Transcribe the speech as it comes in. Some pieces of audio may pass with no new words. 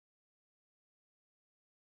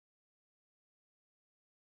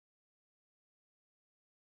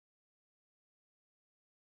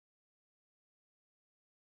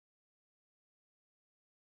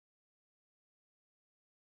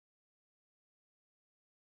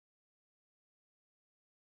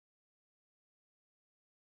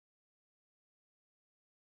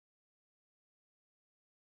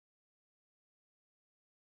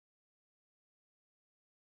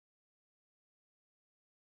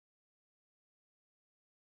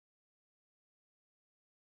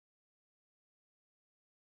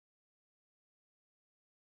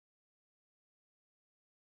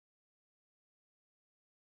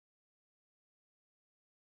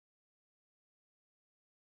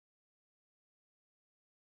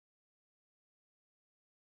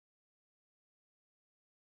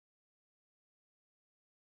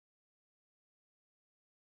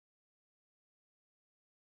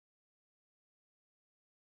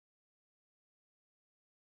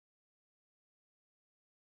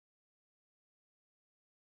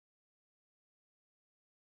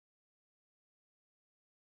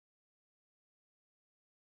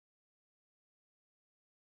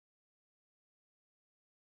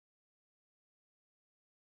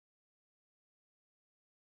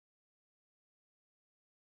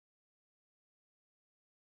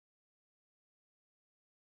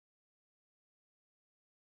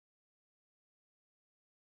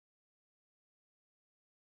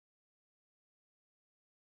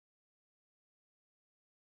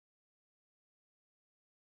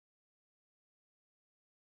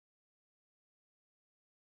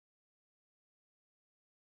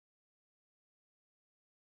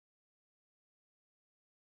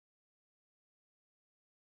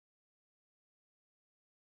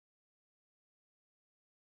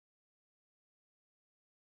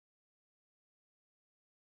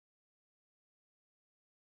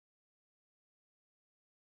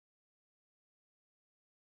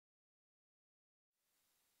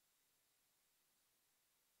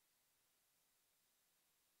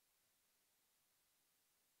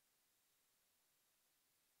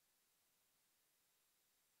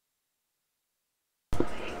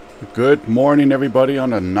Good morning, everybody,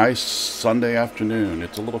 on a nice Sunday afternoon.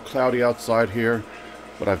 It's a little cloudy outside here,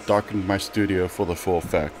 but I've darkened my studio for the full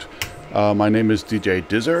effect. My name is DJ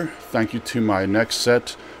DizzR. Thank you to my next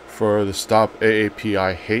set for the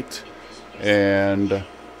StopAAPIHate. And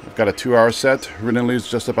I've got a 2-hour set. Rinaldi is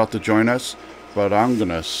just about to join us, but I'm going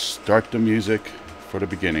to start the music for the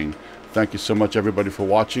beginning. Thank you so much, everybody, for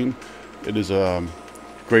watching. It is a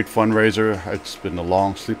great fundraiser. It's been a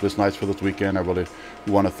long, sleepless nights for this weekend. I really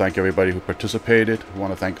want to thank everybody who participated. I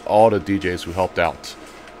want to thank all the DJs who helped out.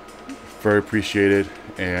 Very appreciated.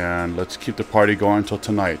 And let's keep the party going until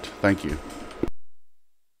tonight. Thank you.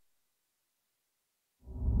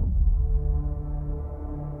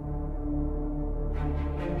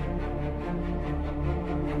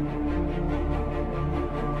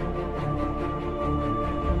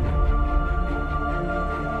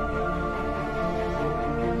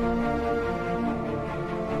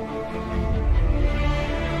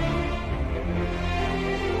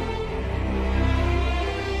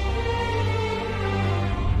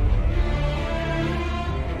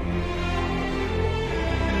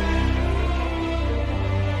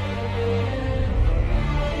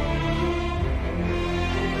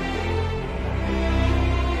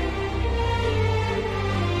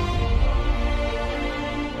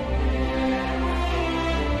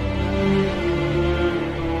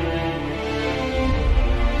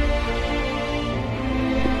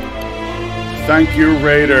 Thank you,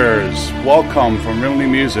 Raiders. Welcome from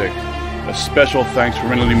RinalyMusic. A special thanks for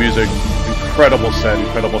RinalyMusic. Incredible set,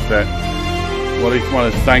 incredible set. Well, I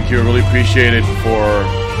want to thank you. I really appreciate it for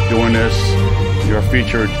doing this. You're a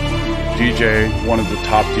featured DJ, one of the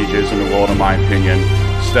top DJs in the world, in my opinion.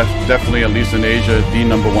 Definitely, at least in Asia, the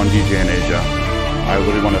 #1 DJ in Asia. I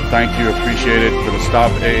really want to thank you. Appreciate it for the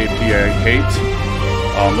StopAAPIHate.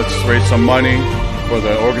 Let's raise some money for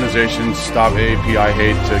the organization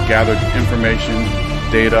StopAAPIHate to gather information,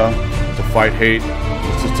 data, to fight hate.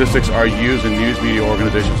 The statistics are used in news media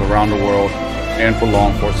organizations around the world and for law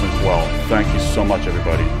enforcement as well. Thank you so much,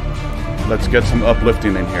 everybody. Let's get some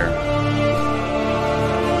uplifting in here.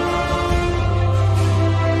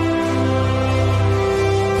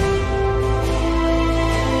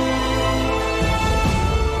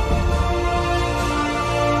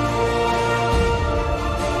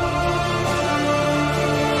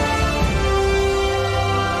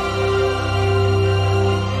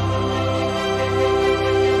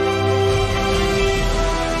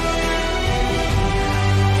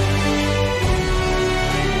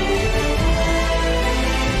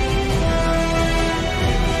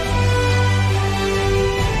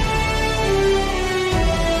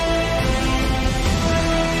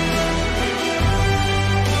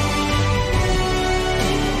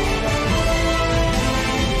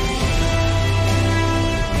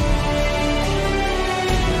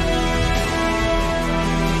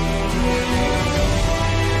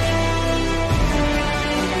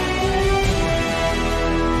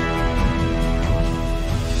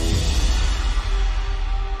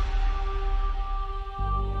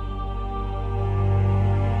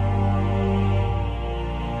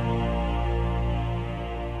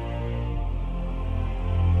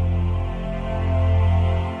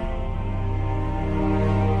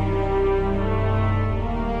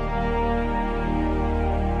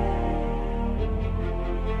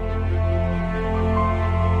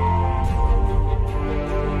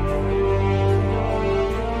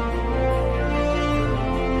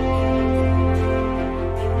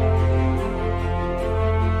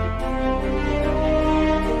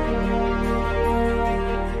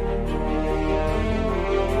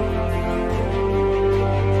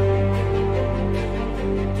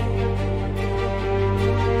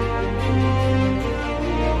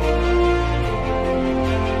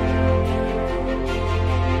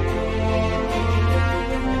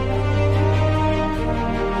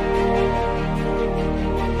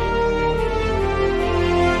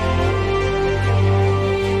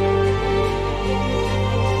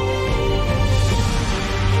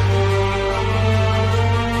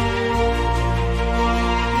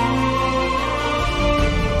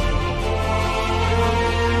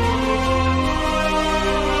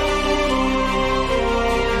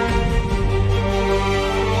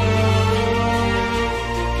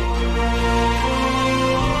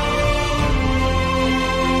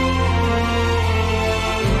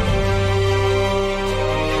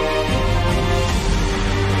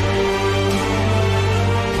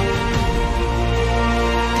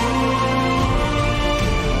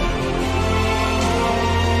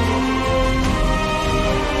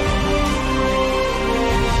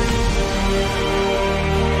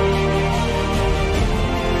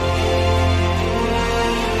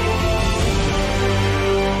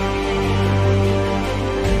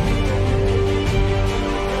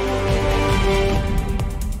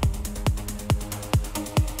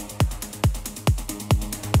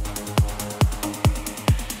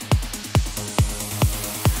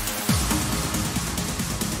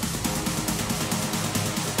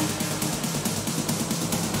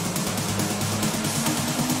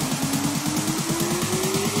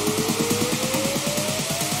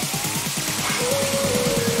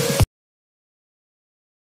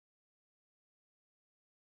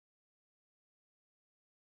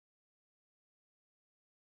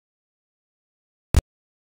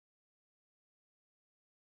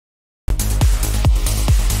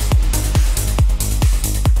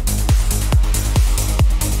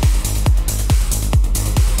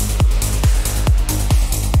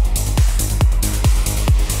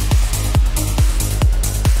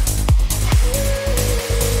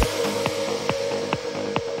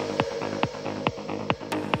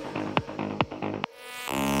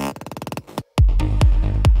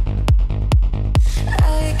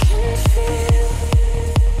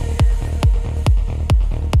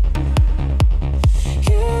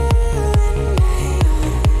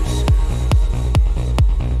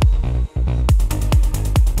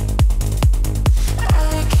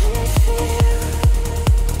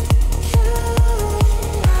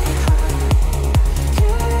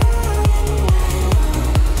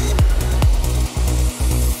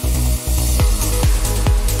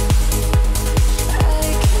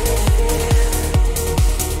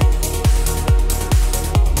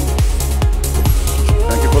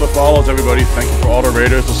 follows, everybody. Thank you for all the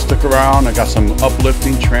raiders. So stick around. I got some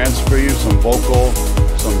uplifting trance for you, some vocal,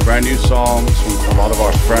 some brand new songs from a lot of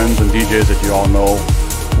our friends and DJs that you all know.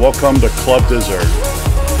 Welcome to Club DizzR.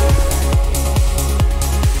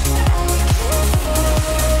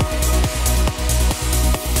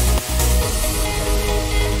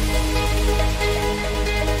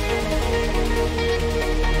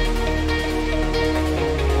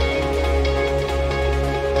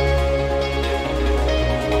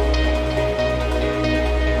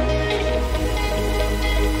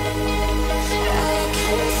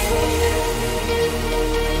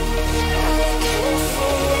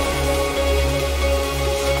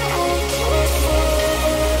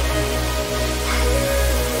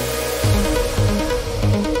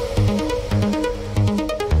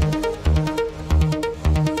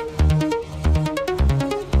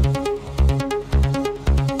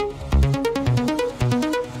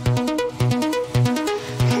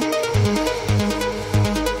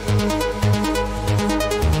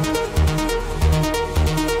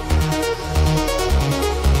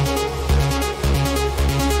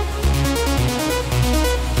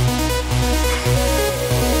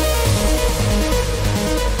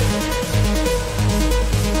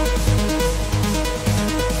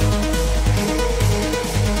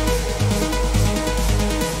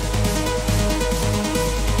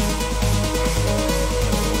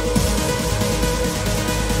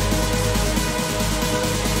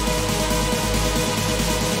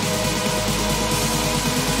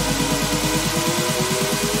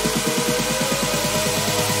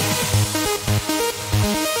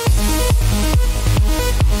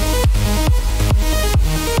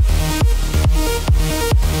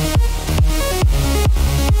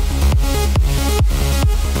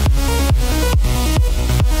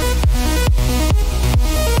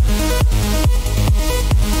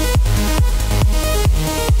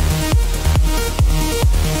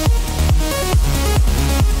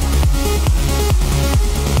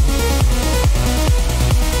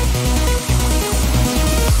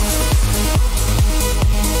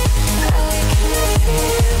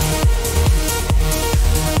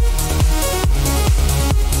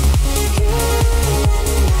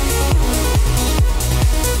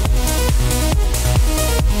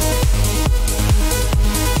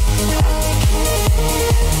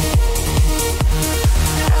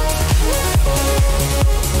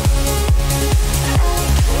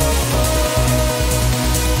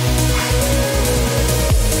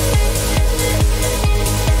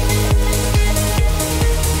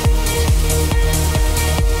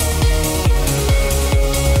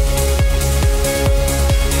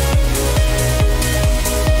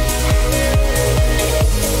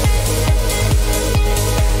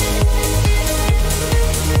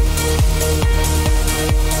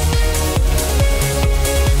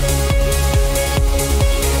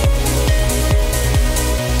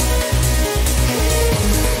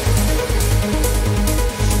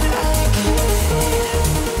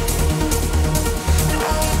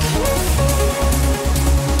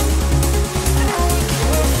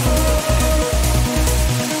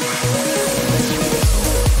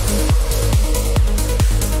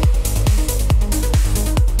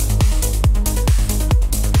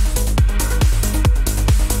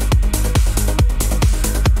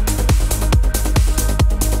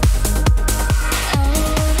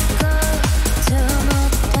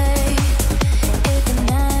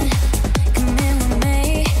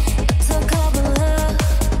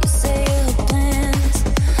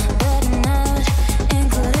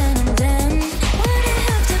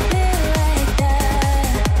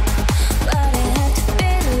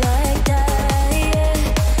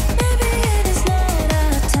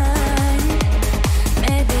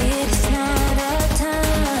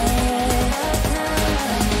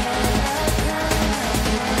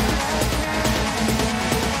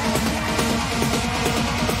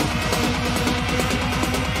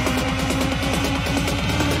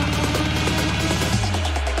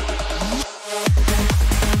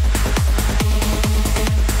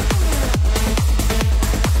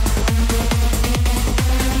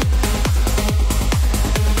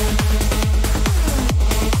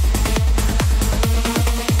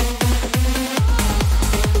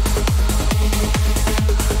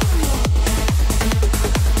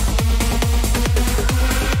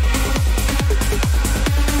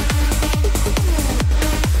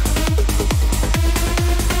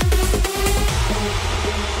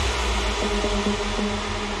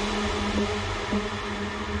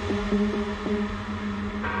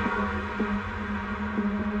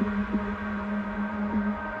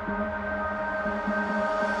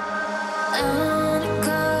 I wanna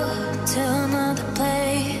go to another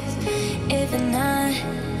place.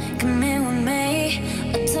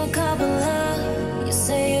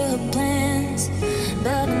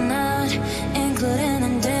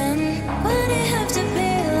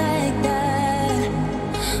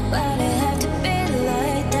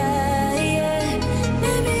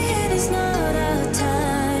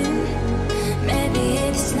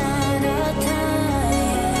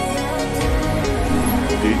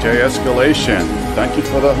 DJ Escalation, thank you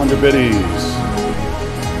for the 100 biddies.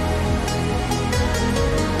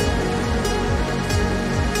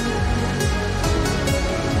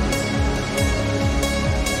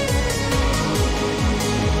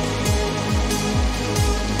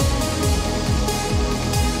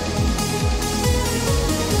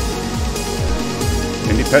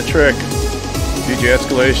 Patrick, DJ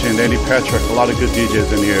Escalation, Andy Patrick, a lot of good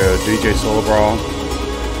DJs in here. DJ Soul Brawl.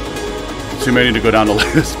 Too many to go down the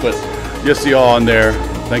list, but you'll see all on there.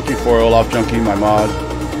 Thank you for Olaf Junkie, my mod,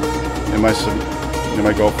 and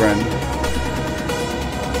my girlfriend,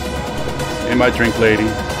 and my drink lady,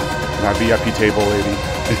 my VIP table lady.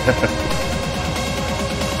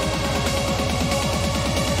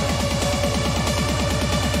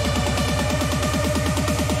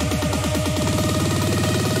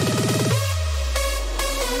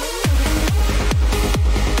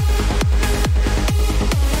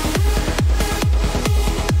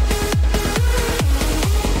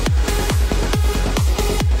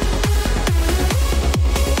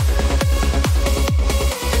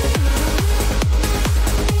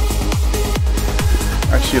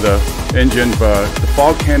 The engine, but the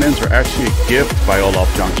fog cannons are actually a gift by Olaf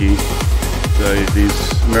Junkie.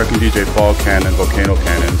 These American DJ fog cannon, volcano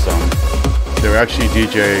cannons. They're actually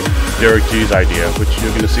DJ Derek G's idea, which you're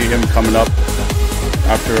going to see him coming up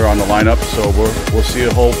after on the lineup. So we'll see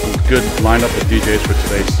a whole good lineup of DJs for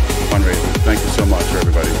today's fundraiser. Thank you so much,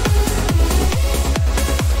 everybody.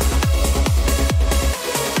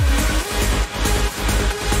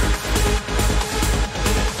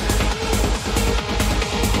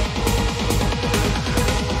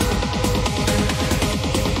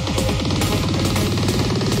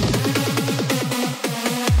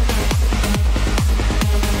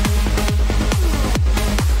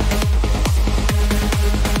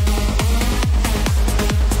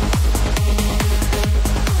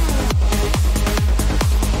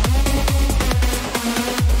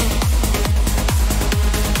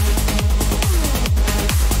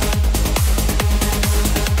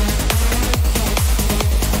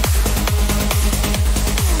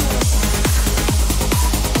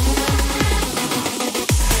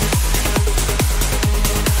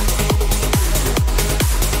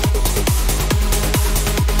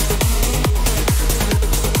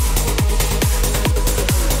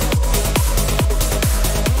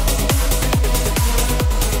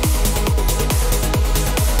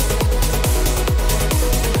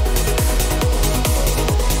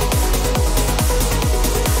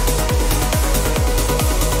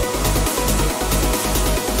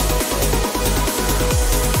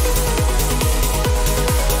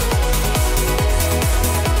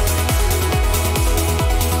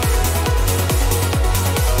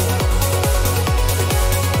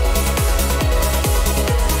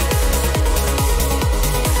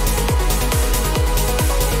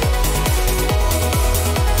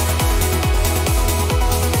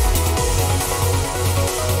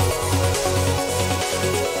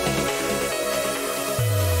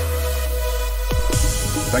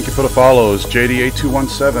 Thank you for the follows.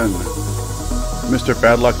 JD8217, Mr.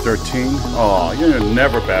 Badluck 13. Oh, you're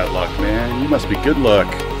never bad luck, man. You must be good luck.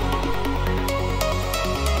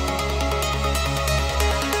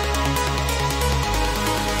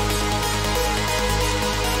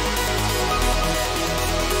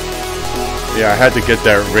 Yeah, I had to get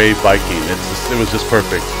that Ray Viking. It was just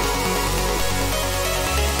perfect.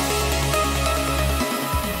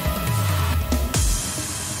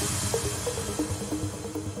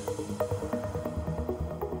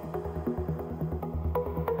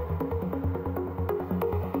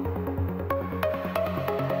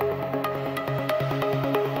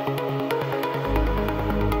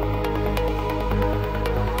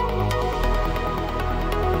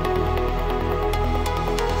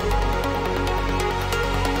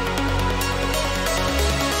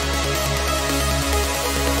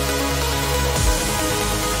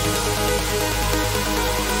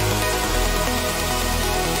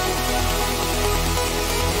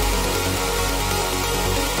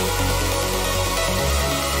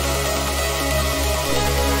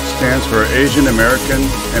 Stands for Asian American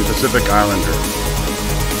and Pacific Islander.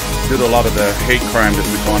 Due to a lot of the hate crime that's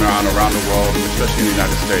been going on around the world, especially in the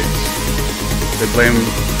United States, they blame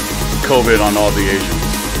COVID on all the Asians.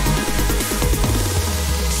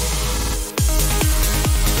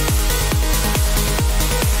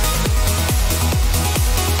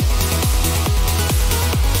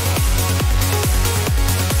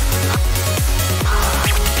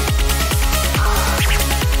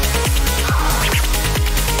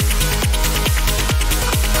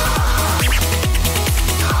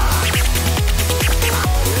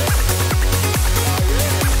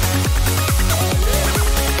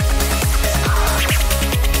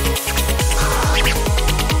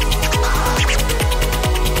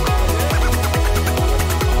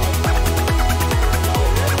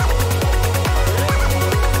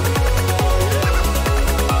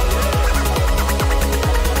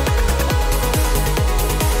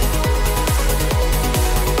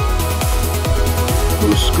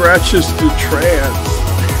 scratches to trance.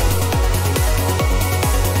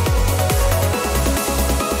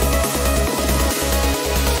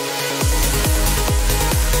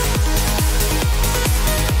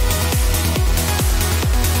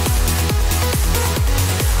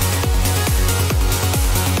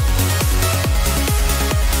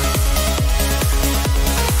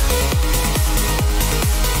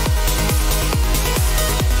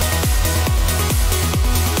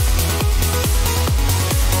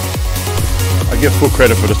 I give full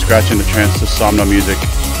credit for the scratching the trance to Somno Music.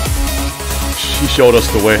 She showed us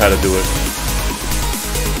the way how to do it.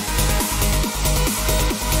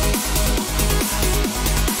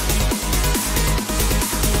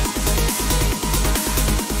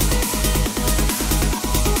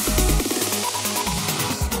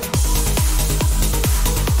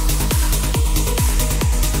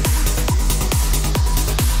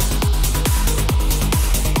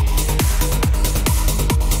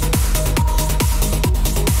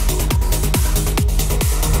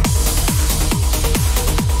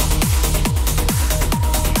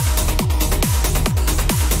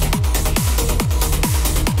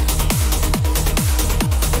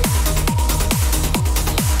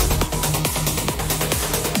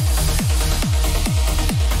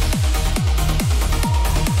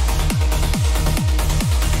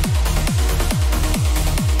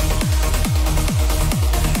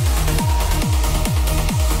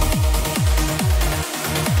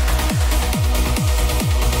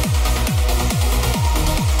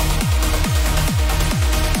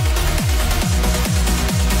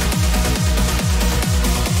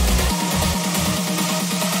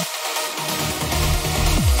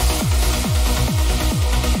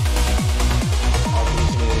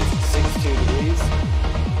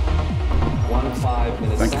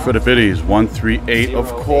 Thank you for the biddies. 138, of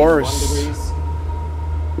course.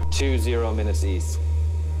 20 minutes east.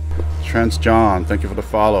 Trans John, thank you for the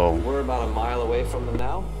follow. We're about a mile away from them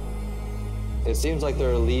now. It seems like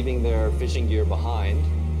they're leaving their fishing gear behind.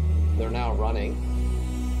 They're now running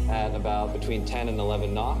at about between 10 and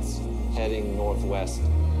 11 knots, heading northwest.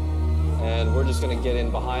 And we're just going to get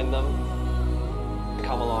in behind them,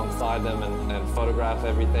 come alongside them and photograph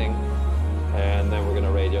everything. And then we're going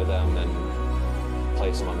to radio them and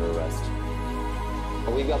place them under arrest.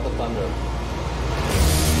 We got the thunder.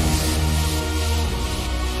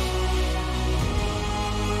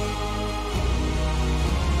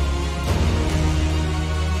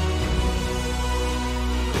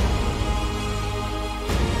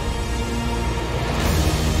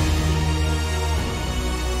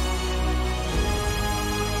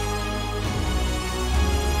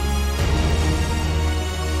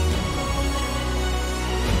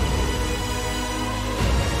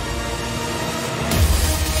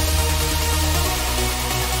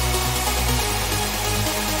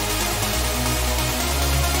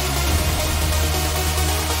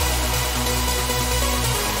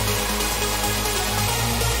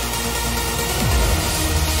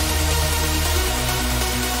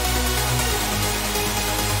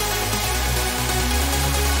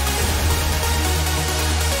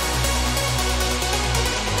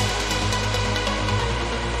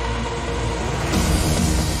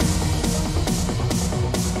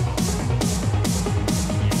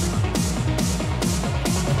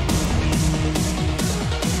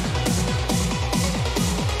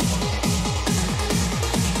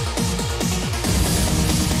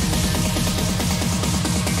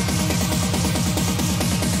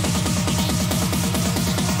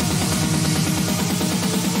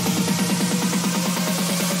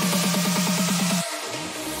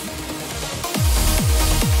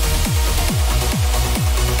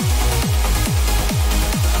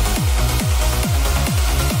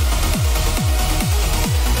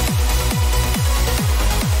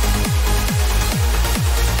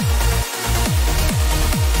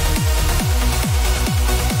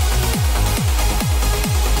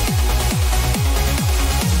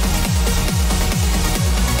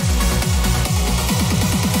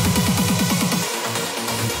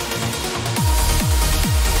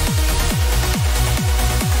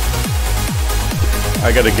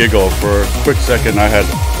 I got a giggle. For a quick second, I had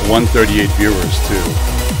 138 viewers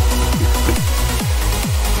too.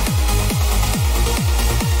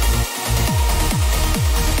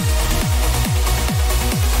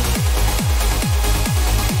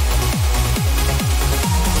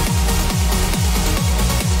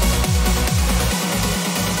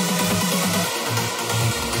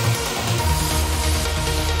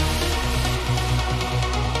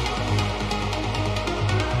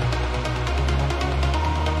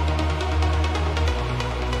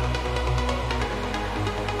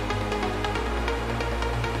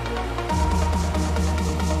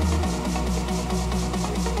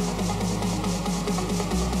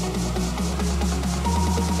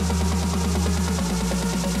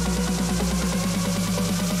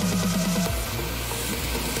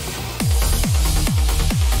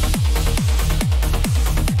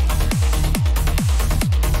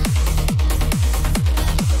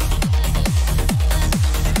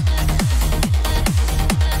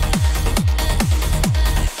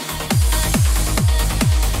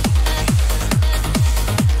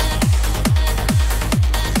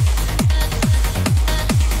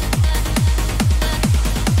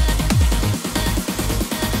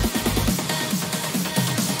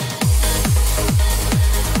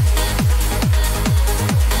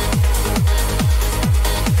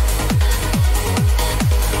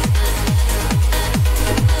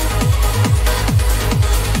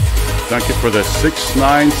 for the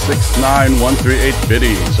 6969138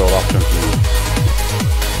 biddy sold off to me.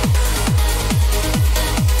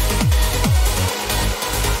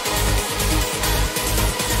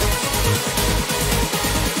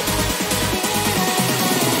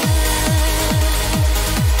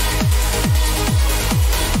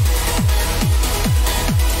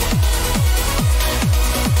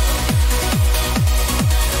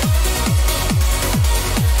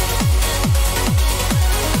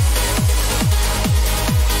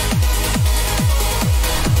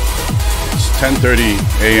 It's 10:30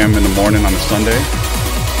 a.m. in the morning on a Sunday.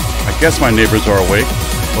 I guess my neighbors are awake.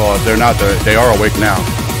 Well, they're not. They are awake now.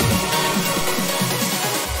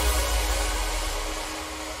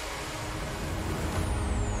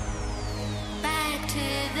 Back to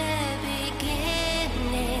the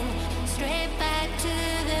beginning, straight back to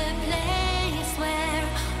the place where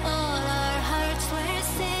all our hearts were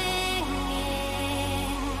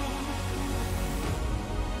singing.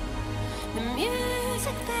 The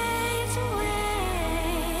music fades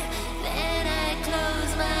away, then I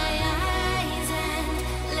close my eyes and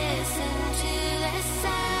listen to the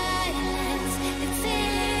silence. It's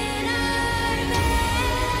in our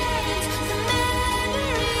veins, the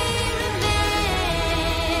memory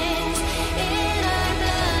remains in our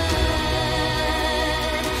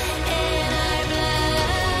blood, in our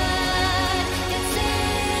blood. It's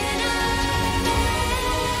in our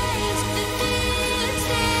veins, the feeling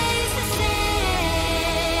stays the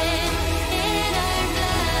same in our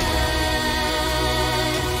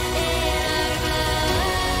blood, in our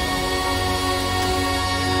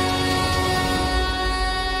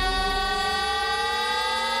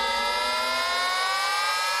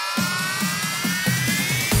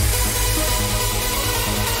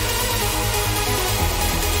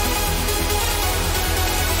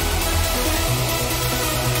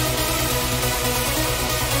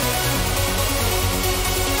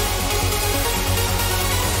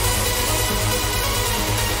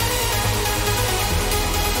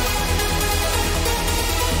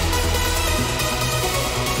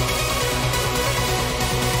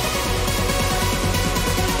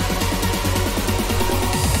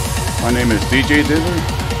My name is DJ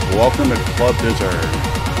DizzR. Welcome to Club DizzR.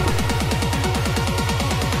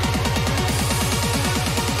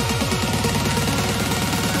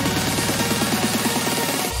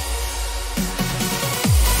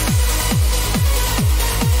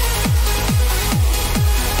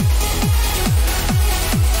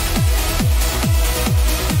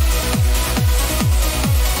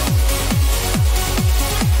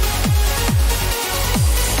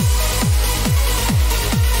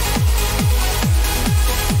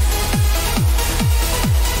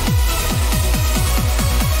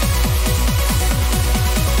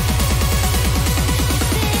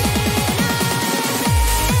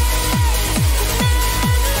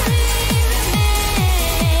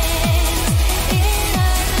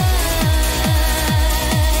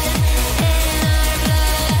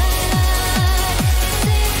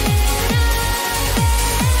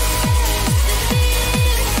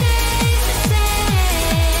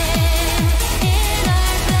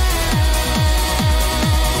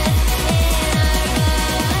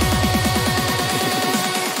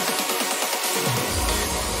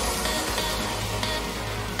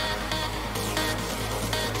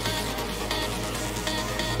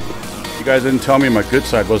 You guys didn't tell me my good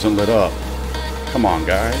side wasn't lit up. Come on,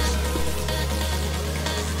 guys.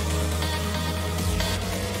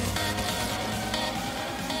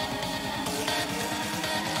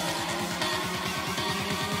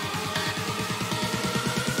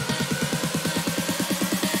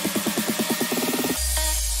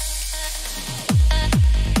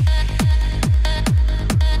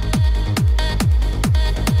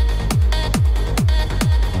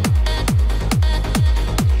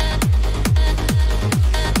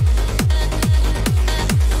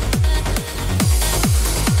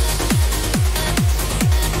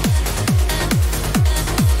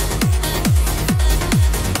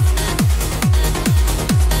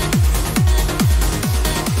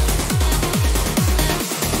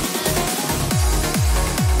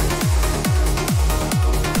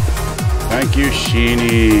 Thank you,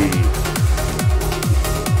 Sheeny.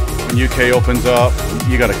 When UK opens up,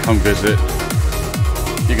 you gotta come visit.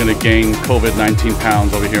 You're gonna gain COVID-19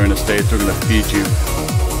 pounds over here in the States. We're gonna feed you.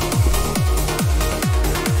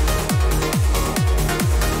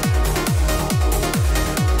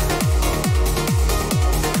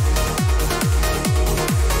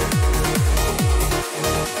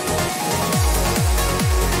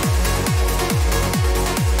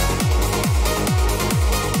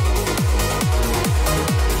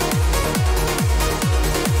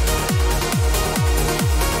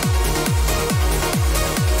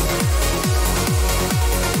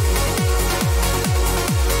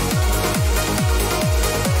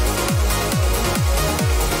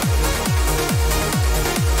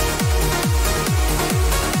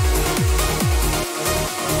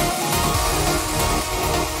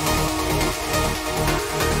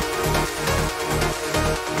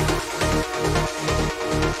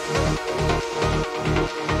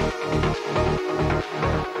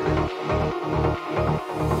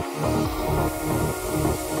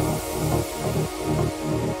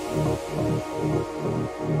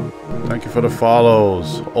 you for the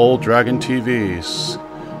follows. Old Dragon TVs.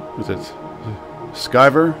 Who's it?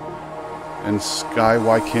 Skyver and Sky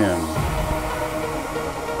Y Kim.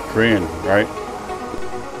 Korean, right?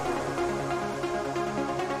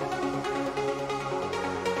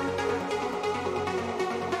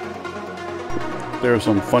 There are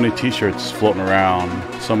some funny t-shirts floating around.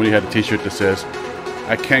 Somebody had a t-shirt that says,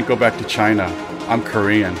 "I can't go back to China. I'm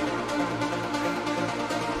Korean."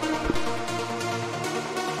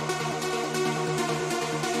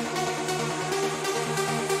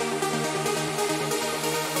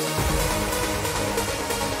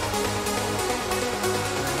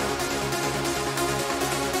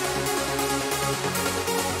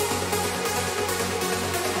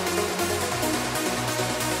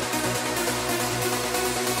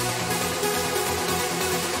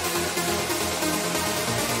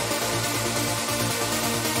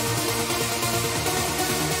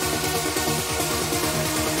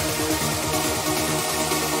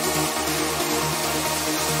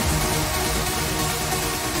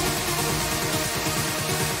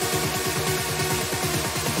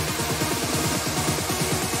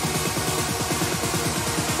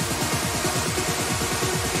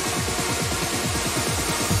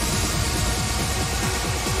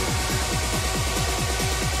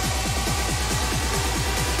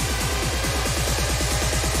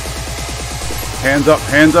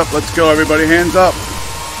 Hands up, let's go everybody, hands up.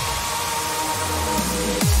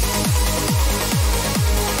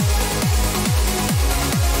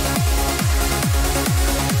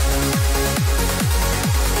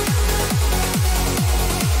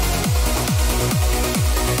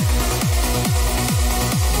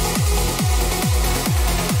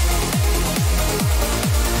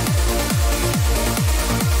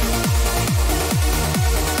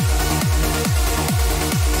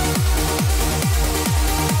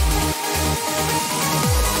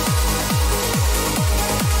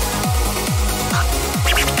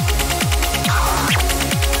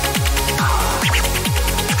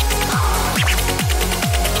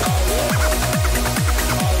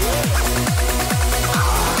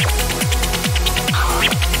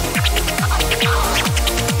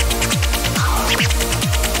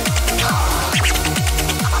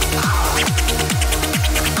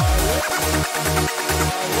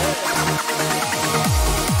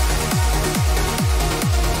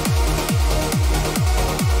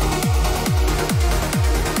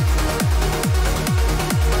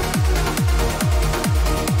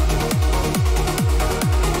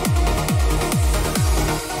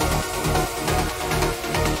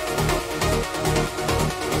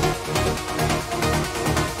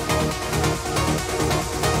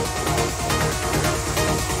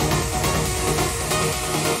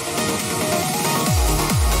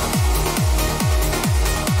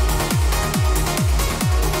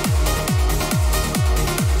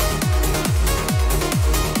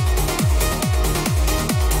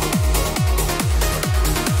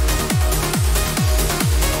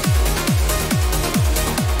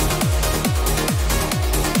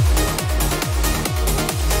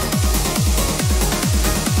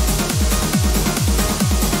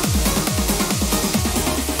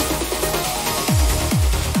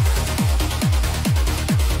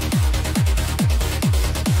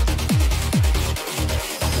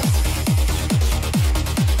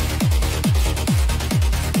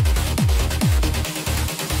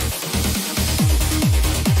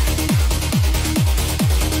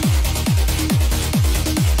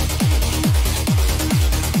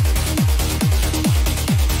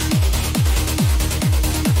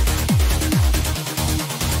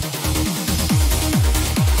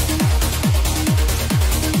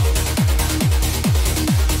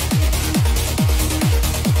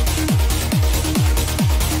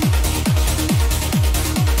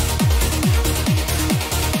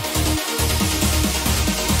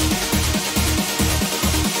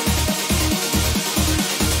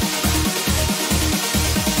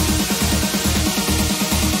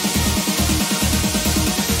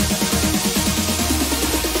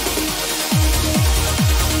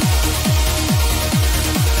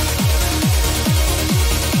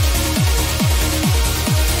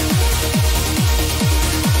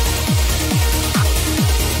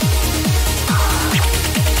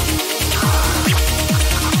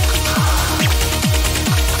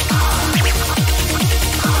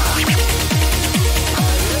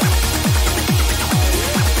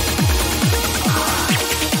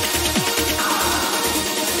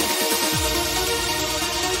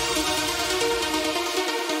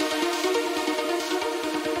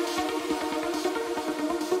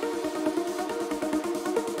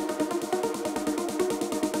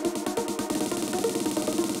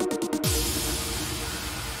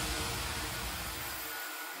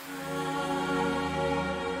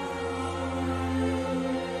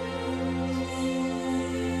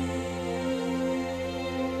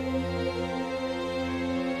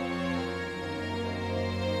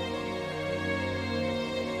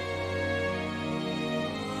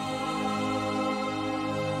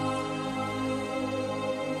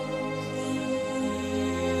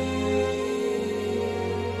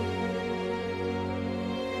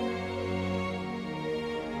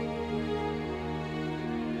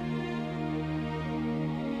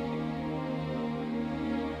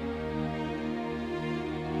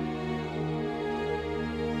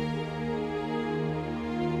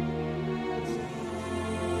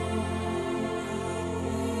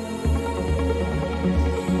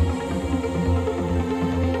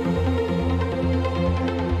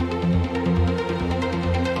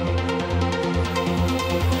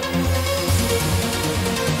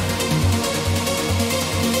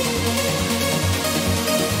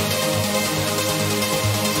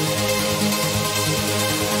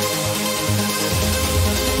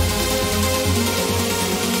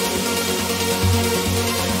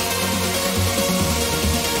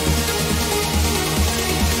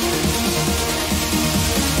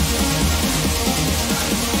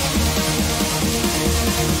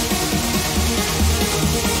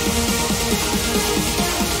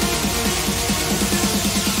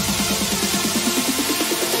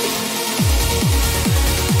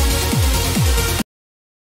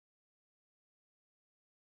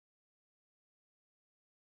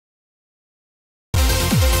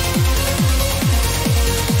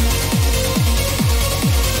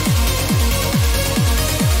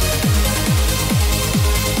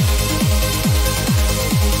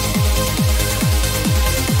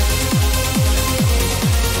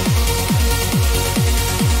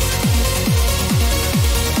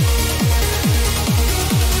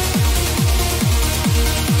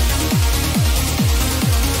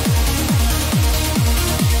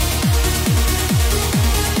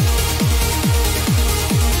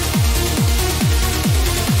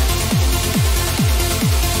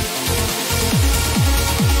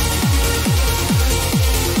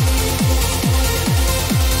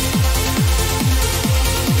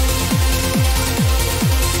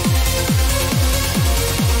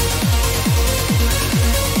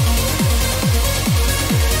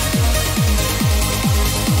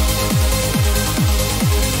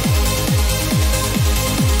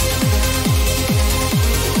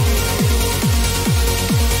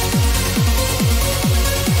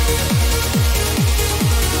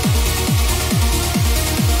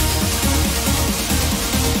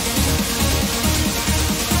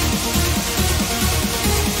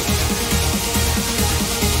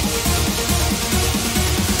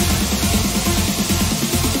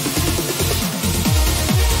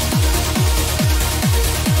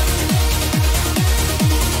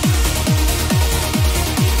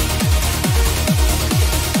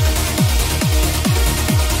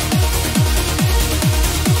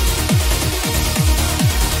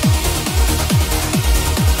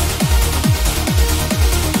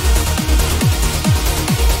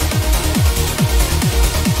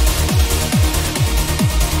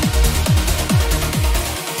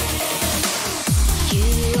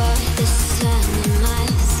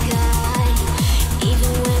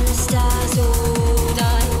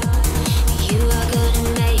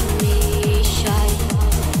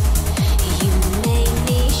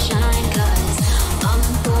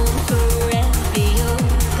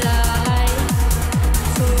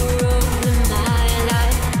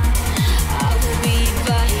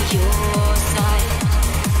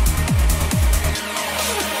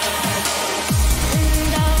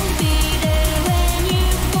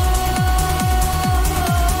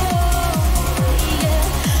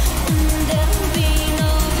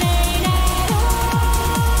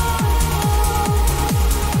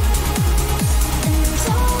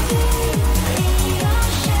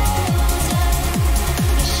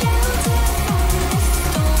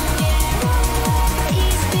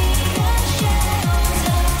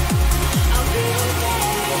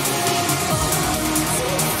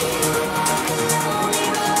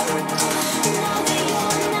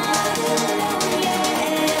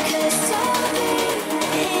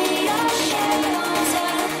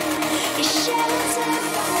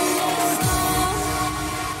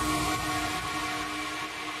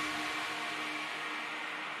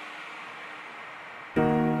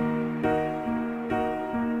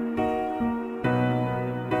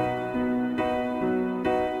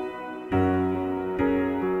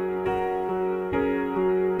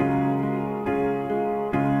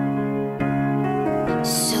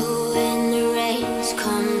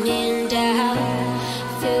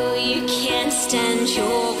 stand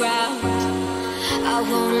your ground. I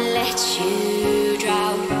won't let you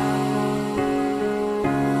drown.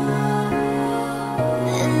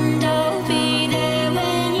 And I'll be there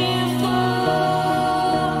when you fall,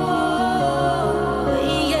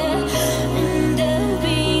 yeah. And there'll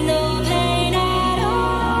be no pain at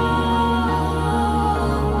all.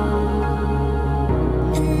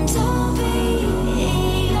 And I'll be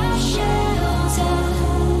your shelter,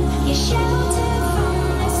 your shelter from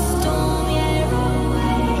the storm, yeah.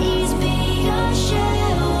 Always be your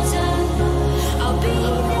shelter. I'll be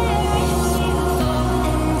there.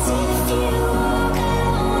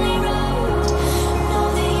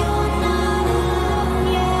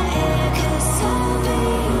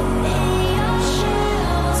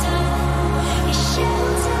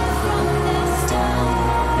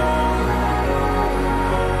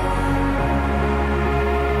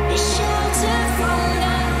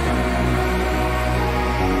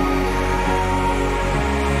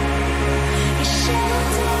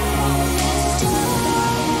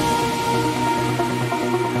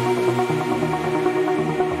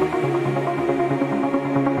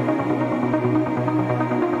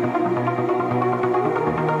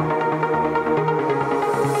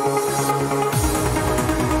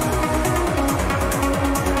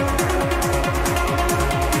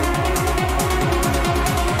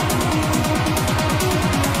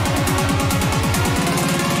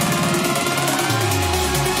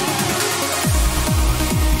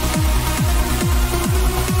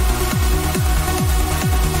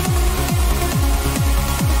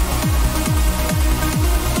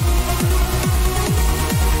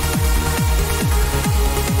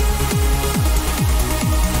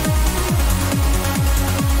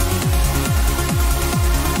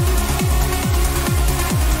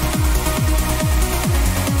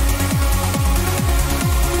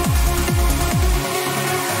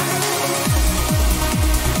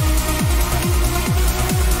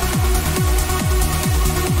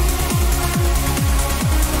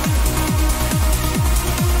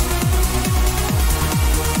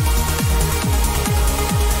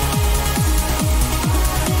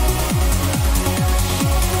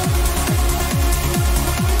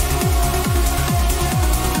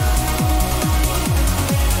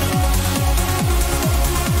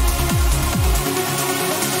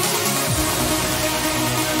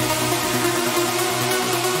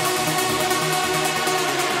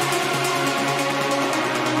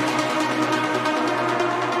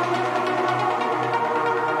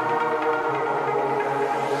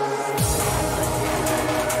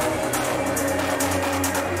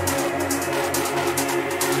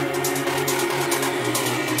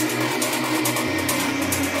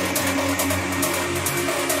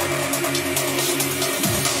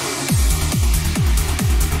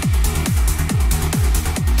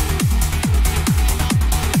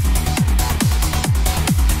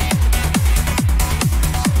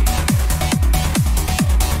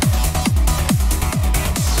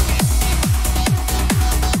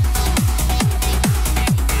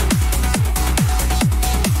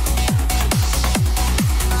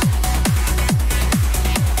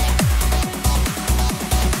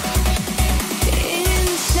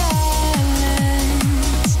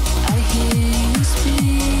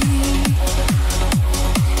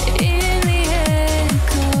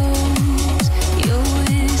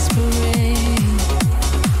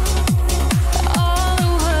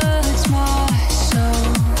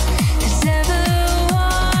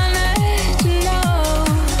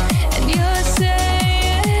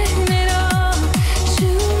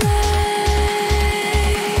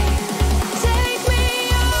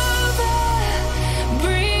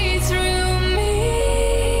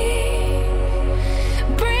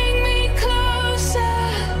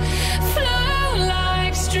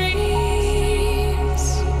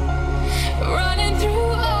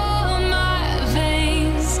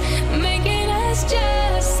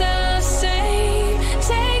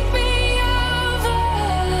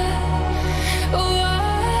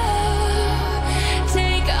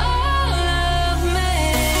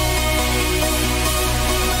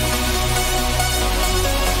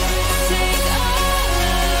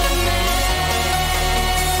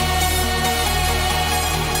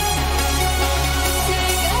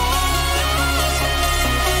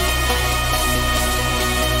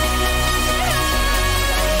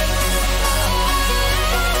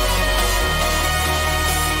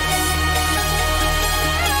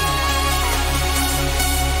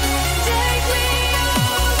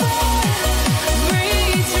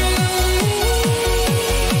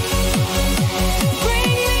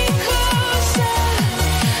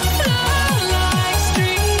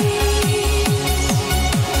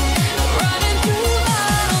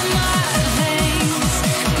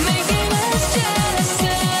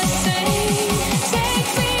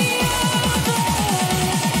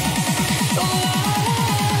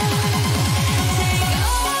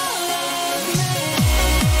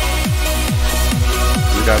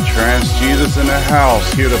 is in the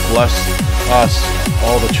house, here to bless us,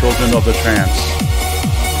 all the children of the trance.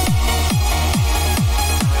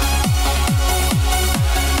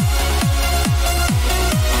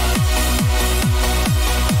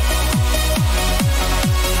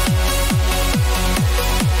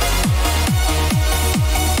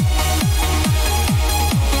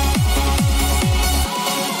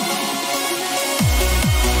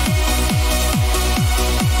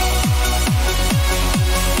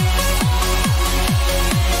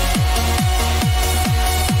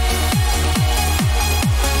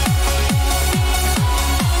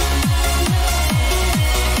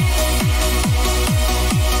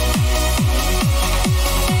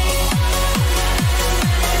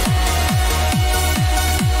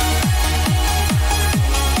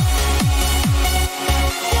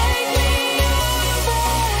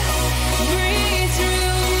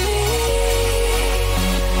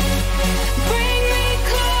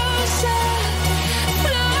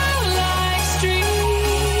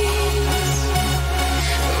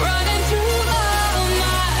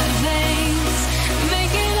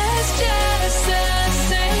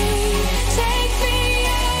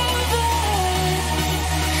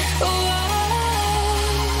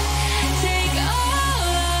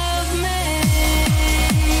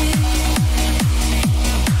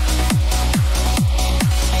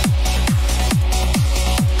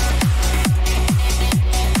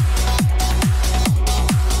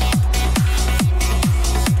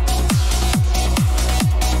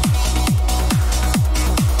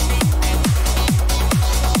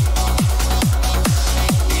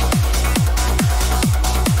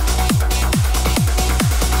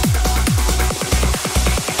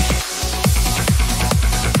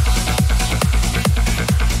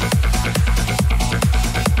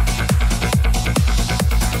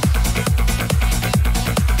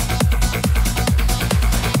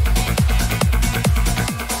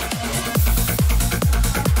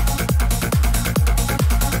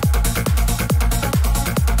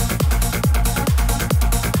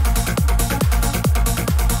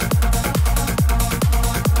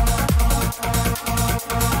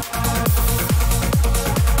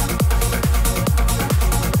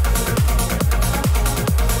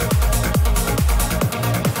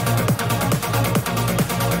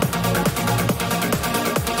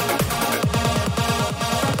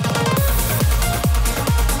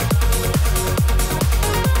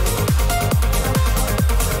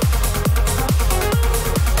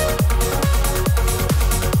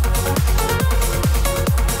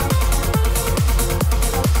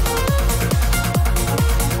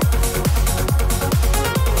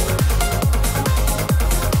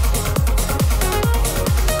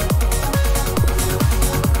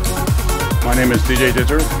 My name is DJ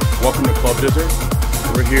DizzR. Welcome to Club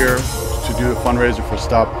DizzR. We're here to do a fundraiser for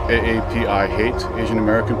StopAAPIHate, Asian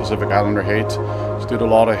American Pacific Islander Hate. It's due to a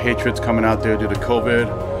lot of hatreds coming out there due to COVID.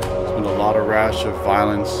 There's been a lot of rash of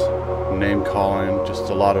violence, name calling, just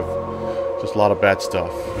a lot of bad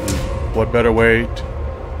stuff. And what better way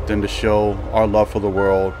than to show our love for the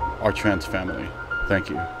world, our trans family. Thank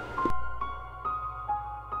you.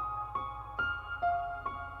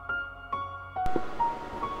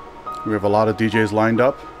 We have a lot of DJs lined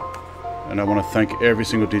up, and I want to thank every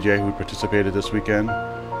single DJ who participated this weekend,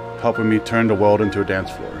 helping me turn the world into a dance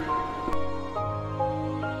floor.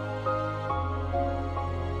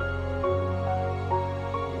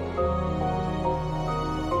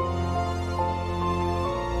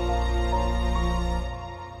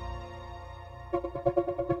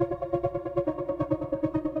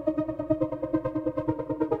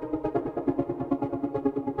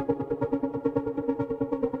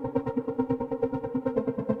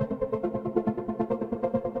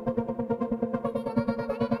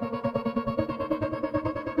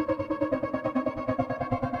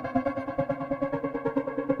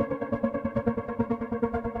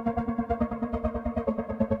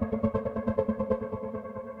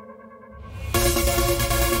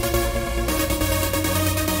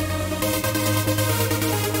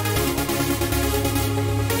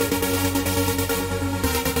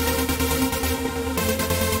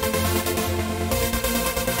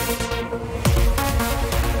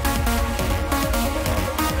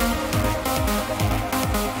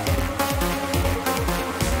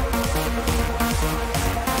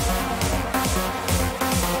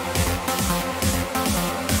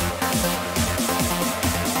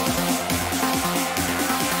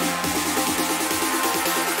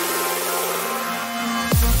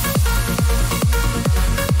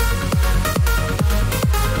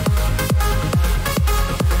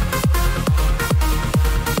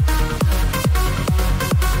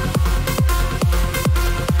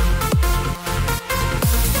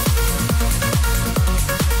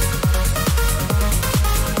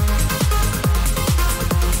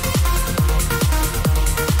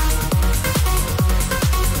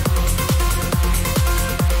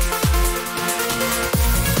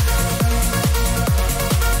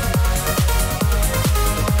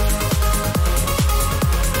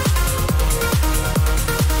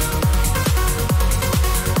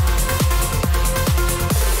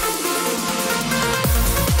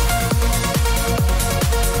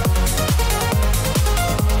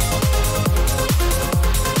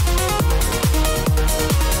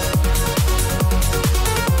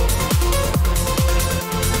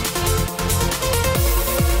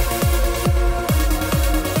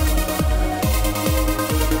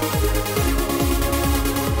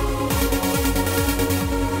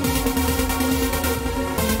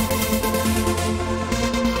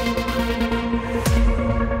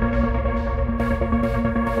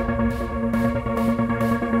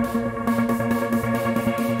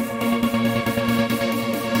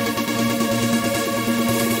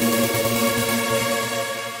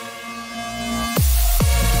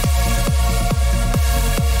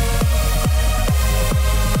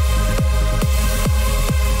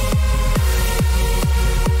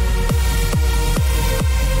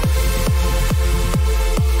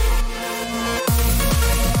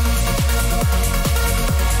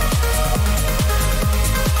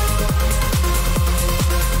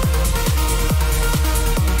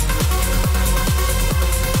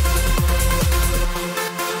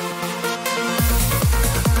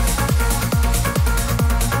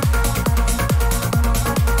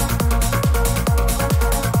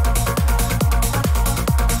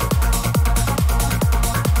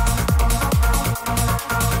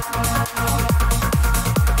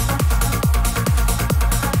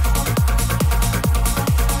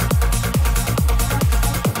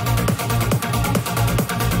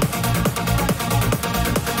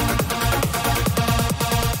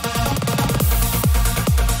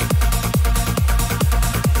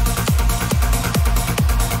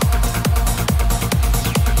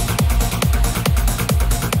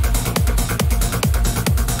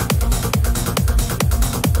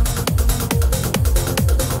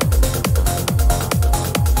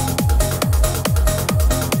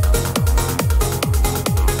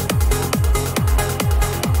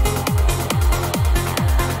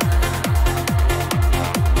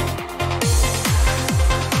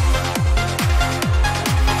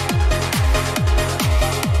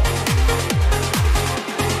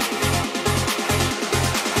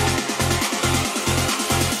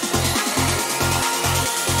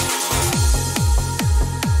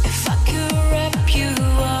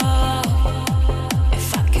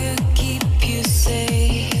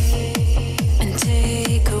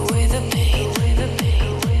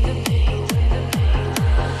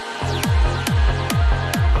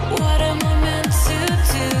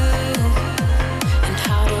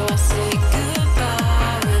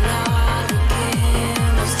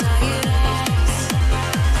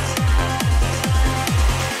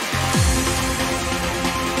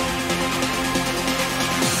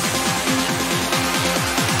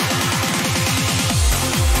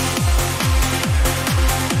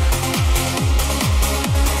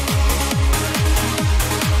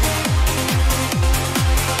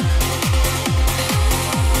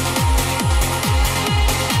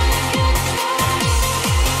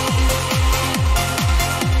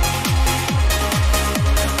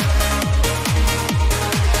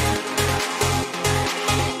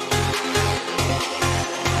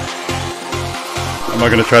 I'm not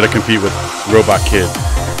gonna try to compete with Robot Kid.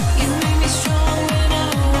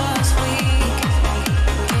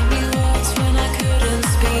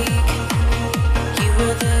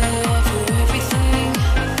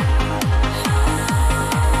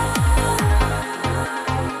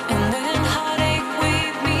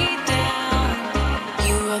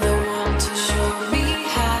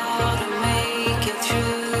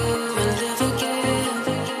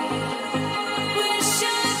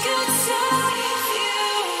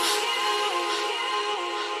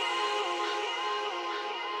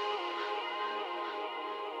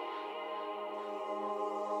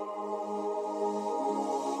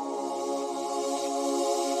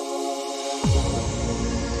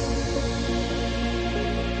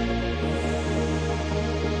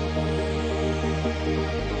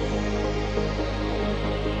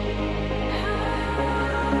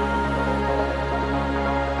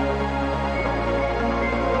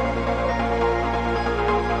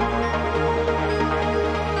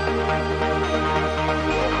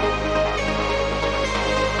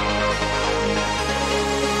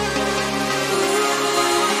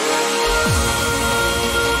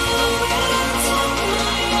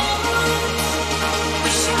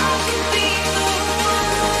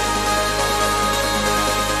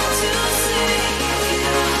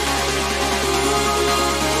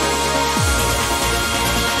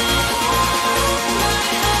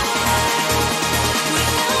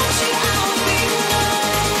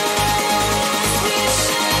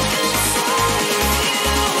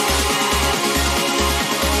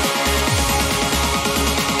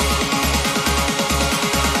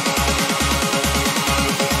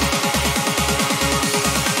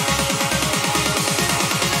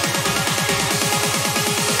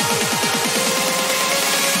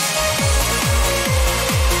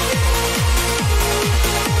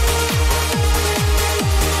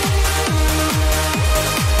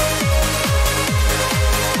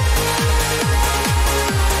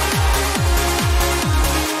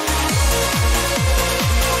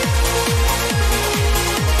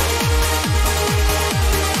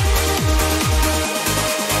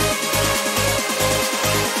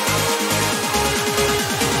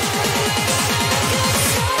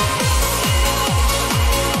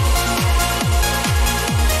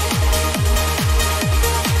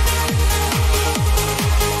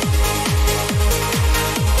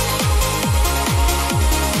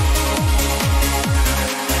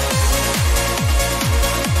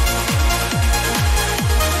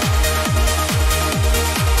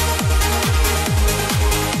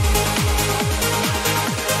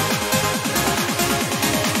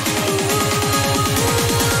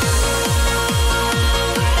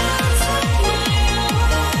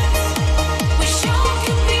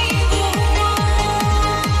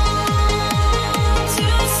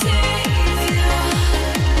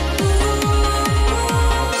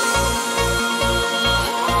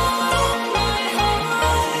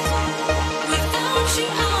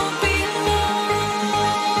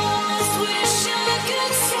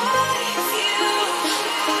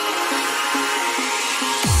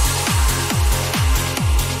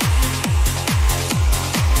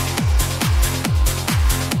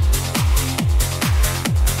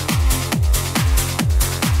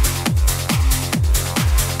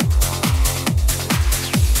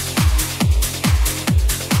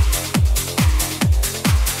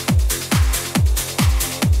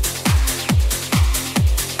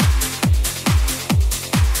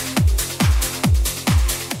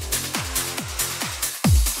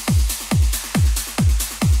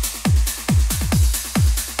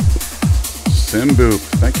 Simboop,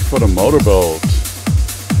 thank you for the motorboat.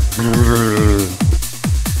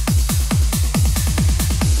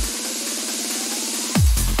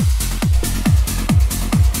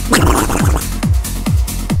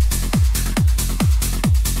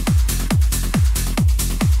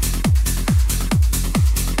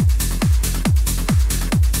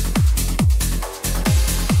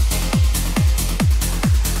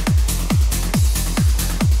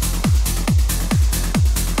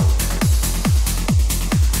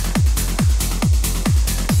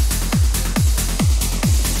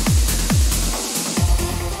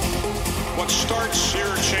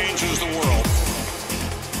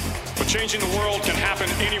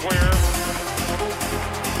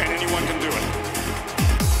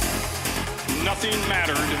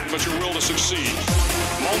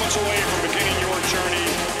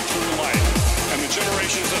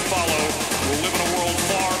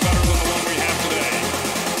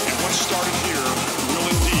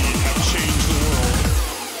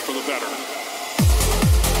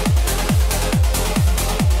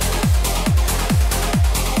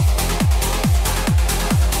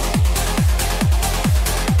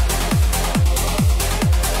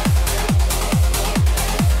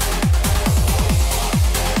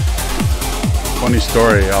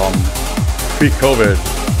 story. Pre-COVID,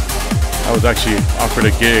 I was actually offered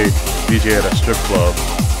a gig, DJ at a strip club.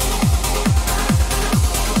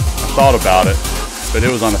 I thought about it, but it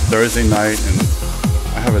was on a Thursday night, and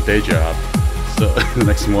I have a day job so the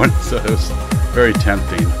next morning, so it was very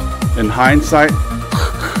tempting. In hindsight,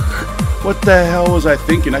 what the hell was I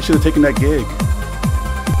thinking? I should have taken that gig.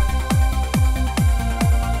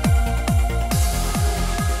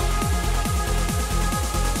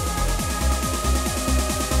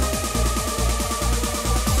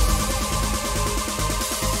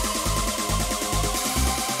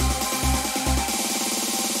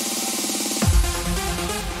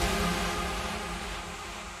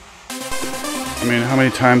 I mean, how many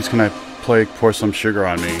times can I play Pour Some Sugar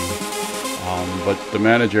on Me? But the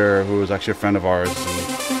manager, who was actually a friend of ours,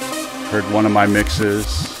 and heard one of my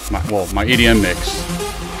mixes, my EDM mix,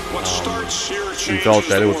 and felt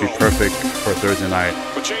that it would be perfect for a Thursday night.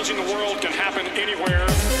 But changing the world can happen anywhere.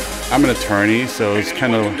 I'm an attorney, so it's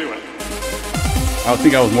kind of, I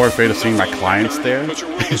think I was more afraid of seeing my clients there. But you're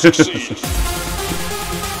willing to succeed.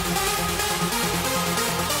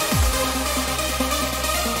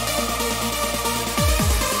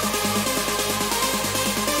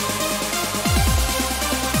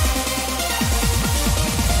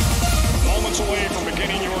 Away from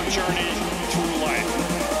beginning your journey through life,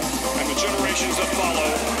 and the generations that follow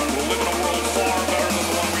will live in a world far better than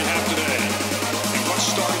the one we have today. And what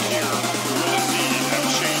started here will indeed have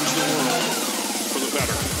changed the world for the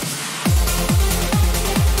better.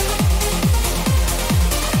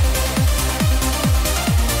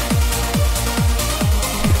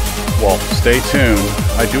 Well, stay tuned.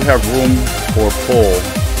 I do have room for a poll,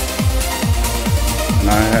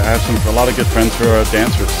 and I have a lot of good friends who are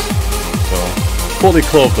dancers. So, fully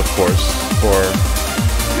clothed, of course, for,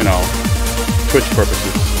 you know, Twitch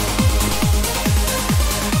purposes.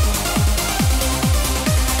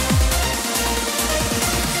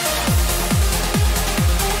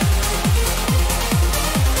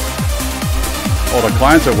 Well, the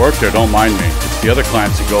clients that work there don't mind me. It's the other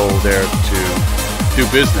clients who go there to do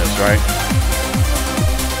business, right?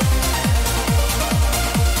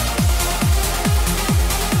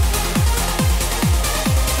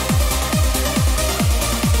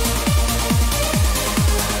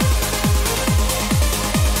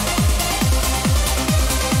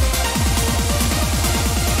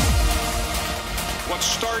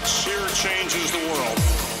 Starts here changes the world.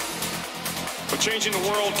 But changing the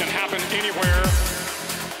world can happen anywhere,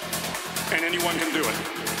 and anyone can do it.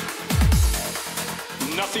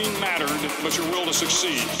 Nothing mattered but your will to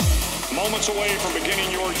succeed. Moments away from beginning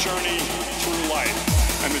your journey through life,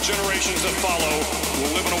 and the generations that follow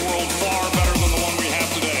will live in a world far better than the one we have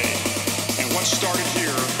today. And what started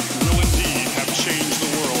here will indeed have changed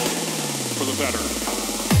the world for the better.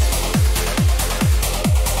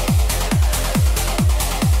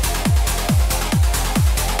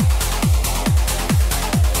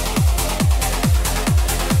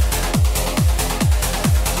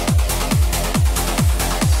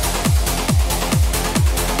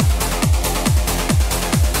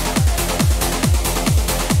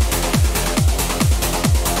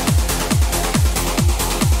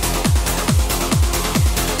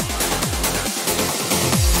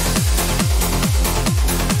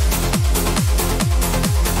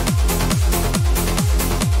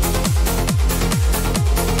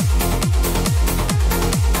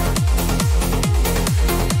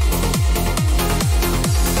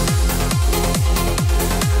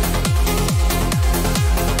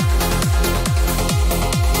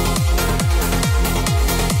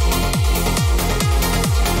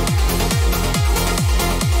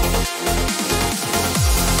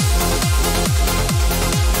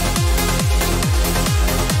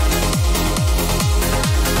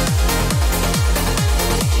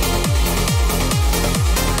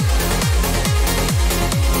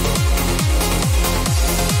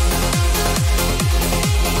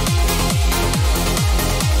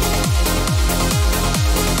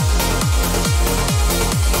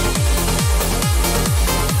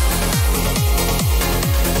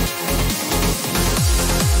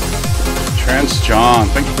 John,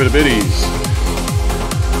 thank you for the biddies.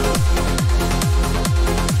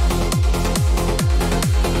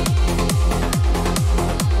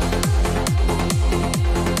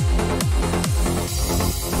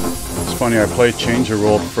 It's funny, I played Change Your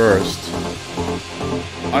World first.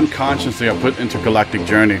 Unconsciously, I put Intergalactic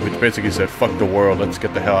Journey, which basically said, fuck the world, let's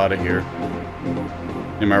get the hell out of here.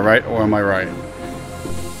 Am I right or am I right?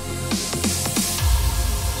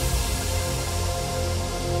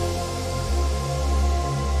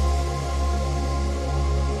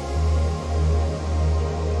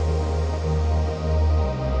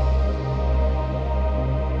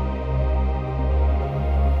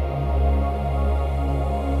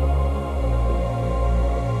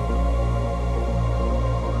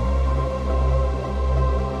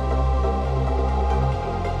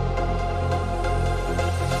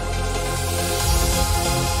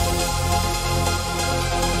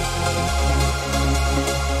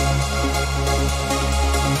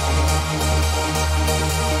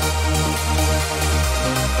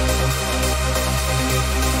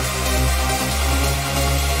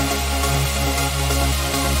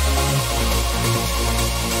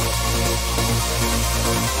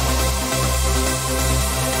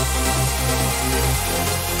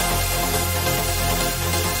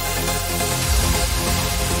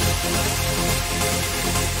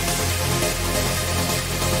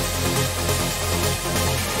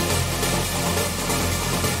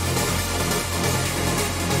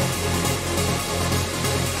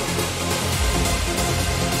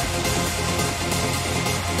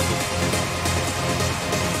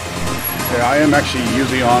 Yeah, I am actually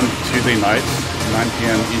usually on Tuesday nights, 9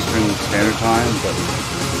 p.m. Eastern Standard Time, but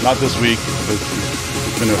not this week because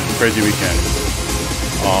it's been a crazy weekend.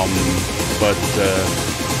 But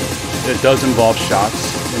it does involve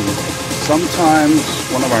shots, and sometimes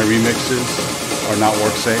one of my remixes are not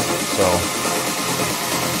work safe, so.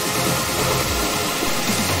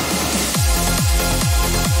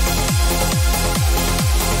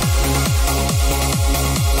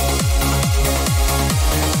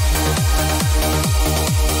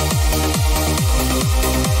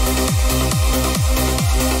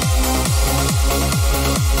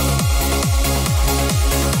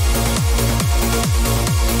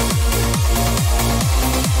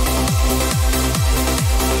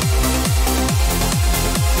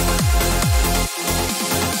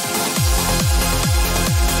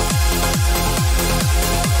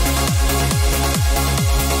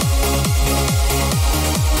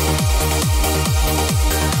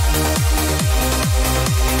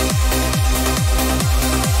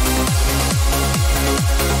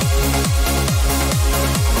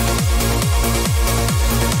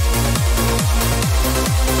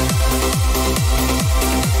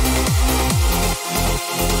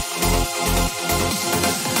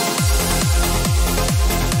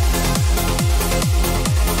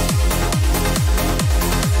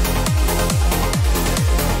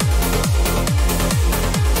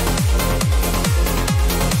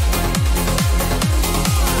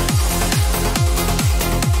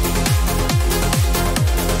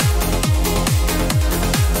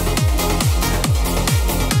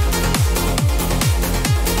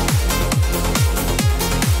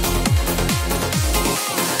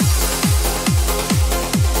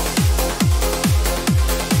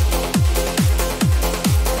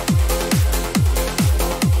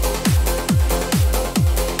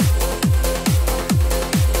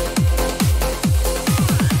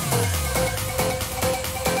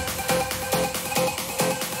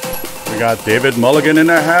 We got David Mulligan in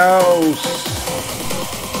the house.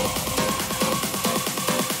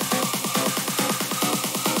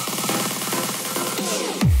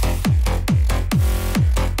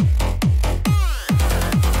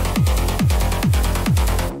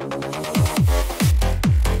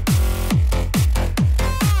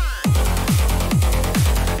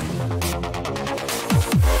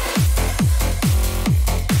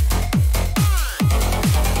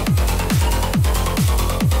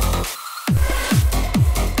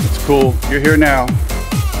 Cool, you're here now.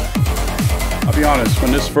 I'll be honest,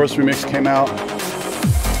 when this first remix came out,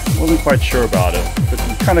 I wasn't quite sure about it, but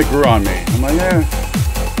it kind of grew on me. I'm like, yeah,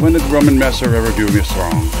 when did Roman Messer ever do me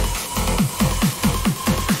wrong?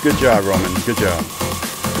 Good job, Roman, good job.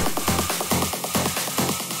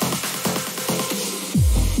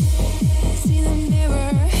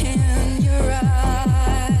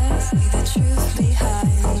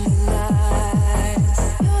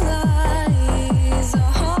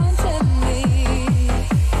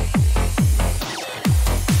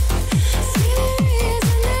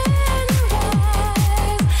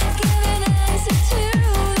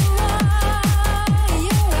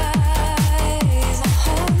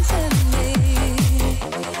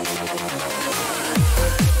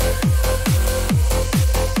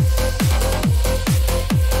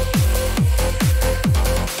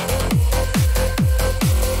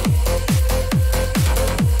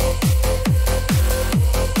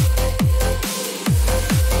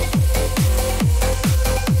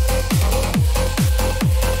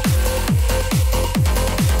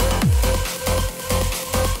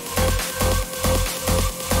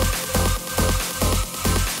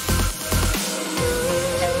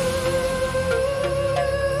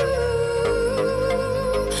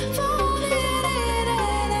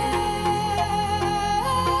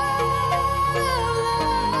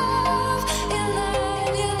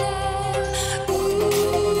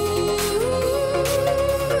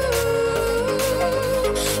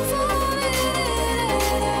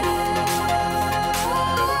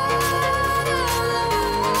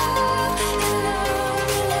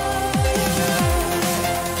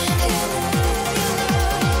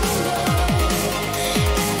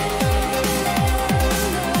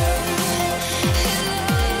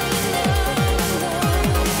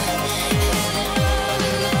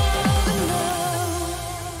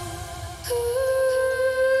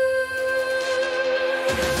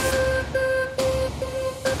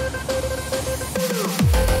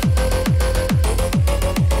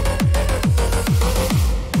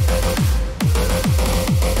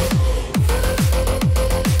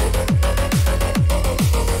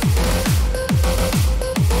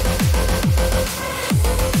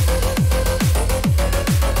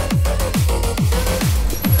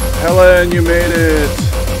 Helen, you made it.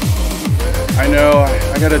 I know,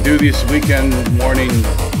 I gotta do these weekend morning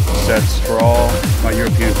sets for all my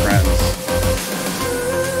European friends.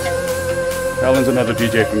 Helen's another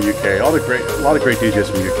DJ from UK. A lot of great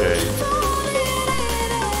DJs from UK.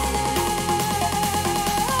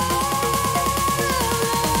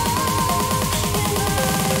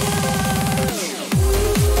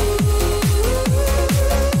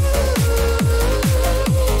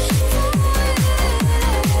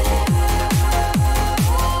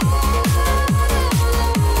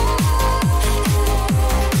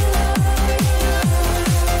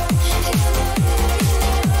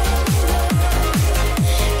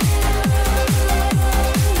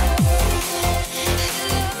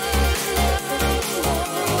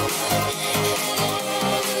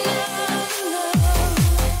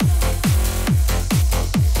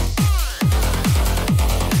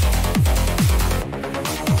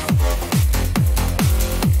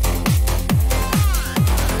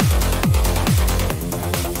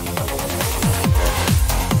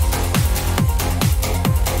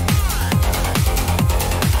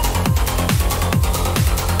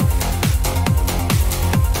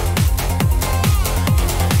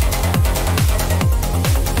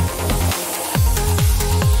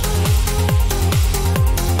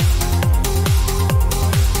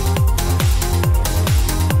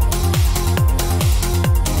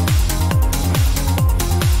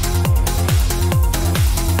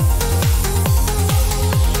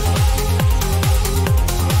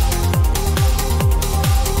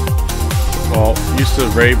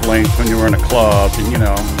 Rave length when you were in a club, and you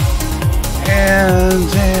know,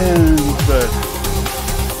 but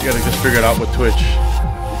you gotta just figure it out with Twitch.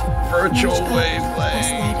 Virtual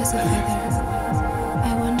wavelength.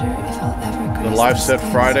 The live set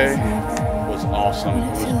Friday was awesome.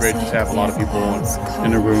 It was great to have a lot of people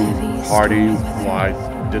in the room partying while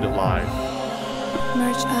I did it live.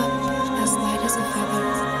 Merge up as light as a feather.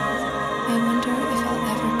 I wonder if I'll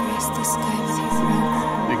ever grace the sky with you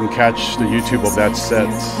forever. You can catch the YouTube of that set.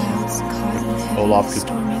 Olaf could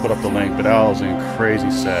put up the link, but that was a crazy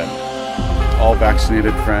set. All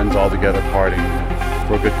vaccinated friends all together partying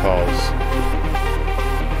for a good cause.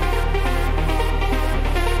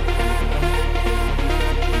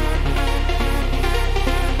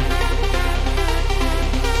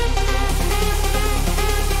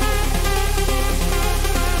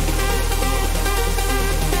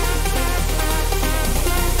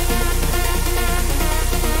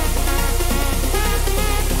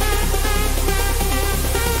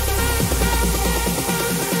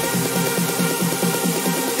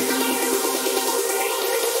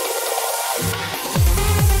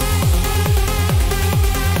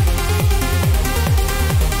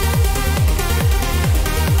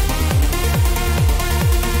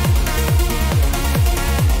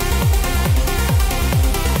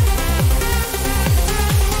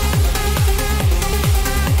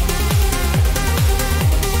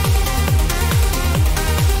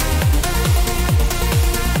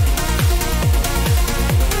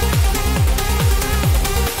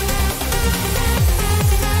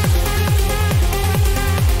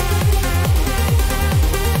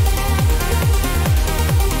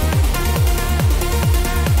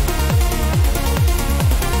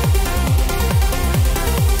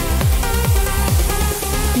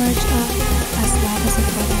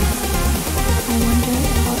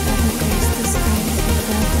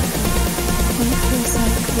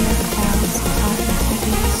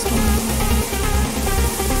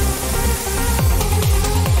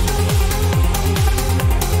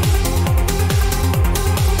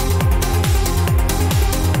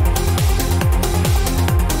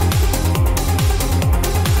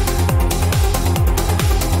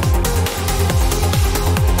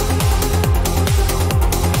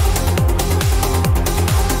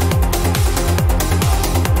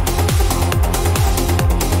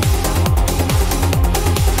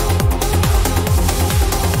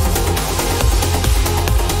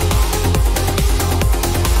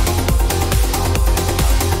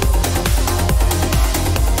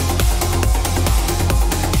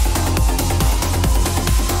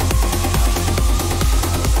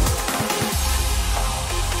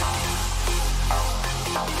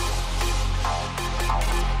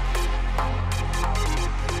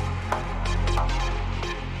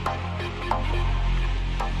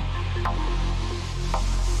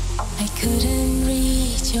 couldn't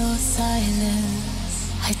read your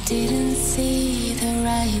silence. I didn't see the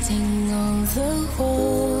writing on the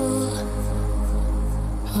wall.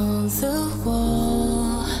 On the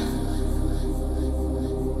wall.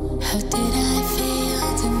 How did I feel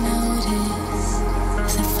to notice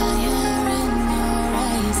the fire in your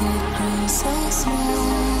eyes? It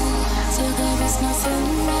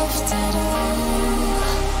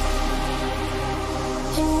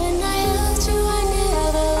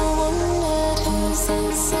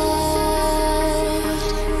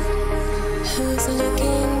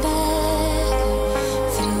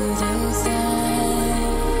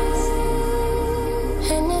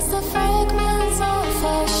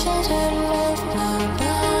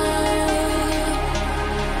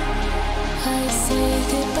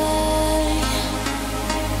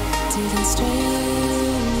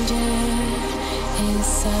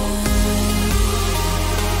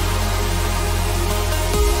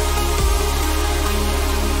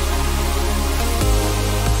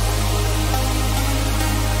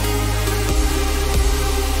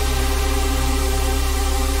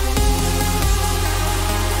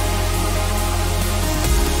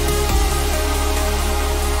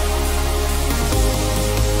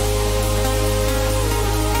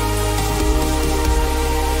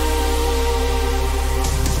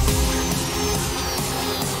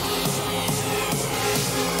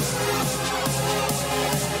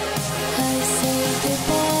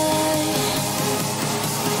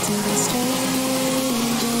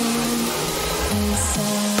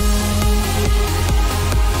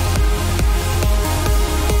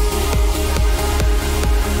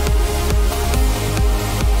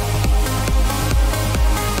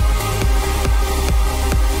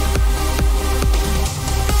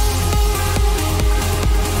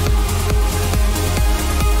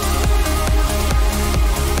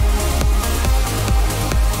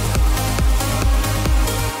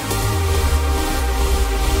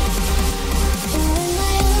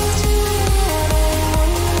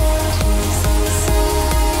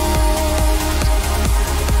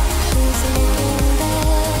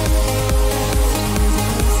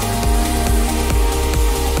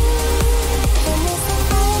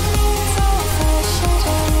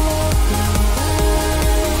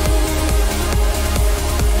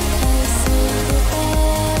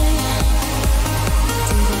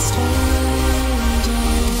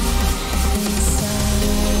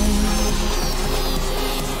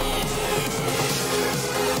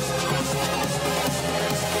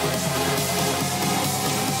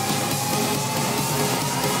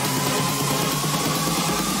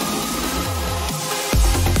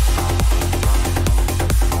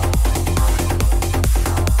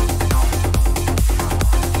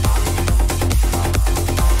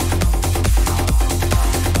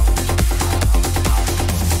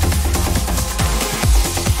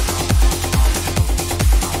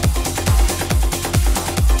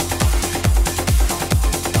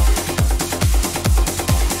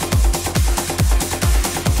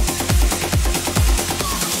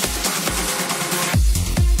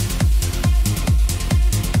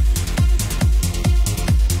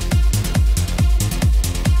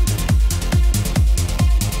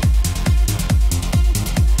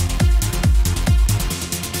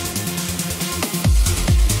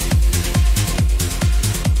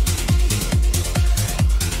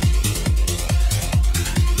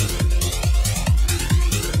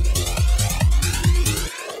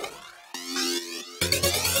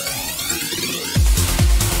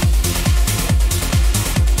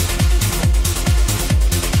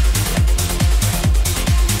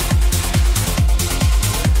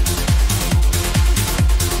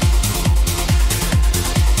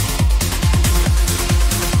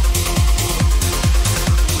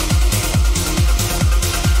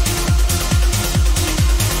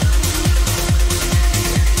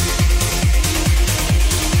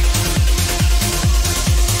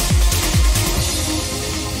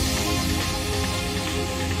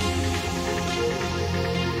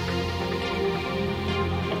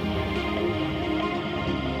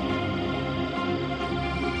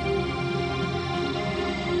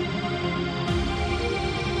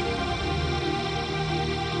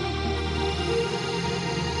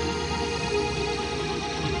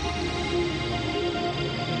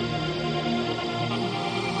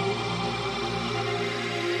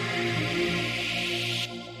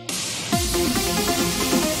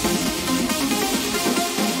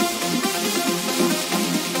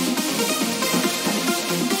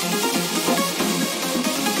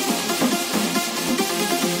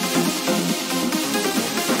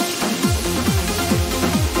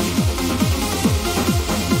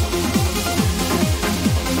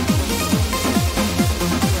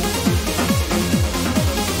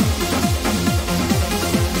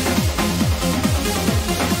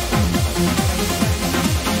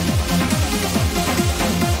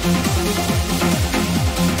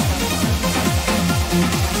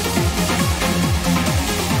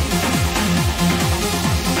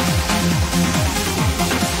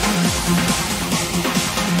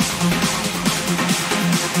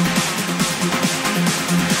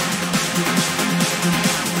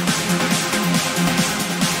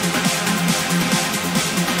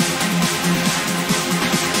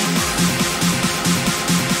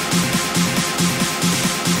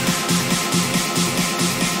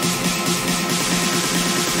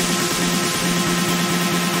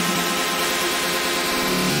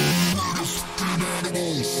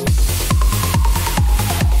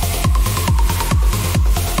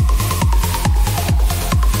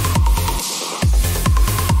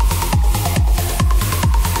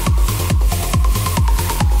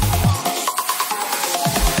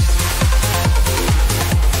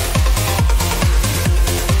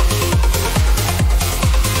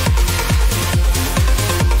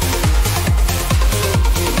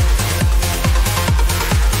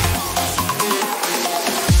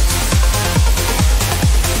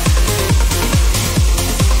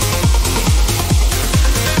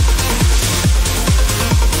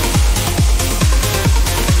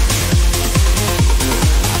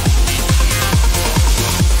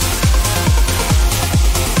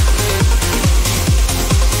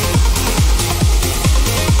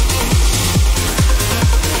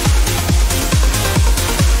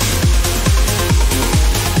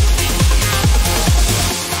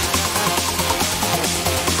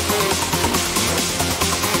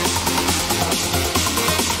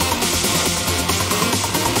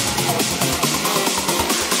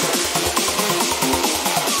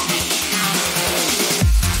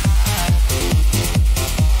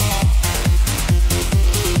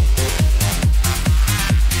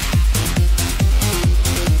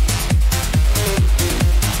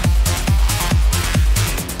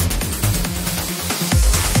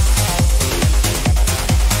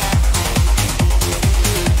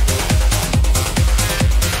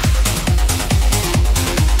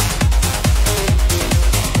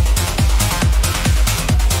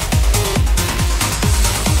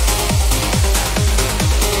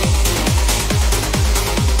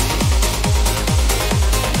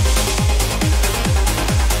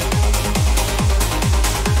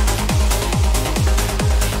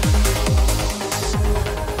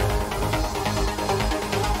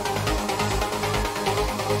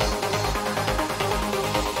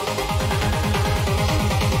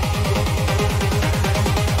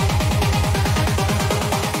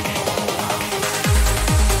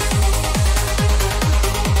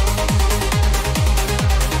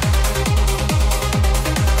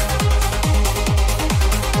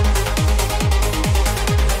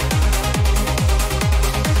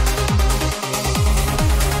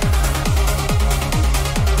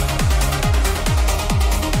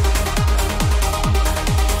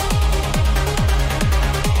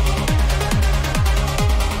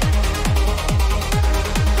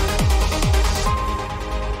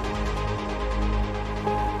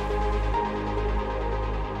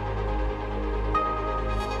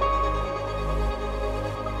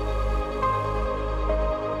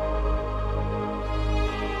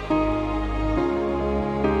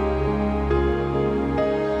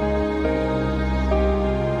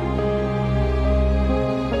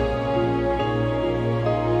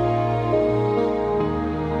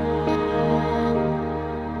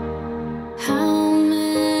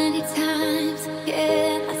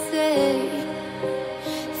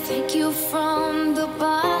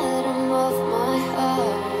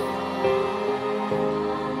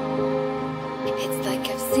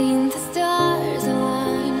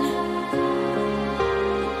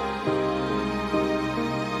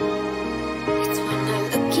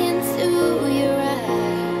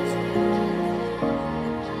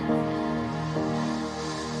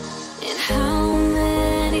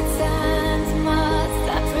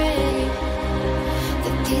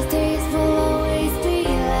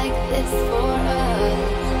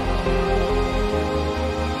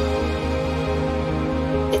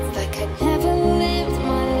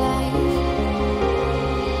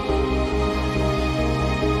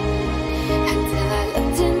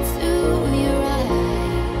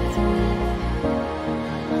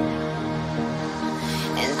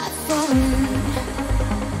fallen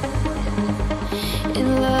in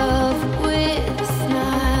love with a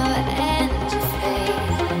smile and your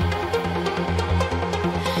face.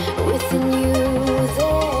 Within you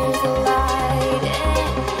there's a light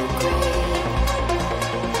and a gray.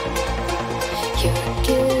 You're a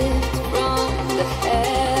gift from the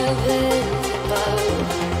heavens above.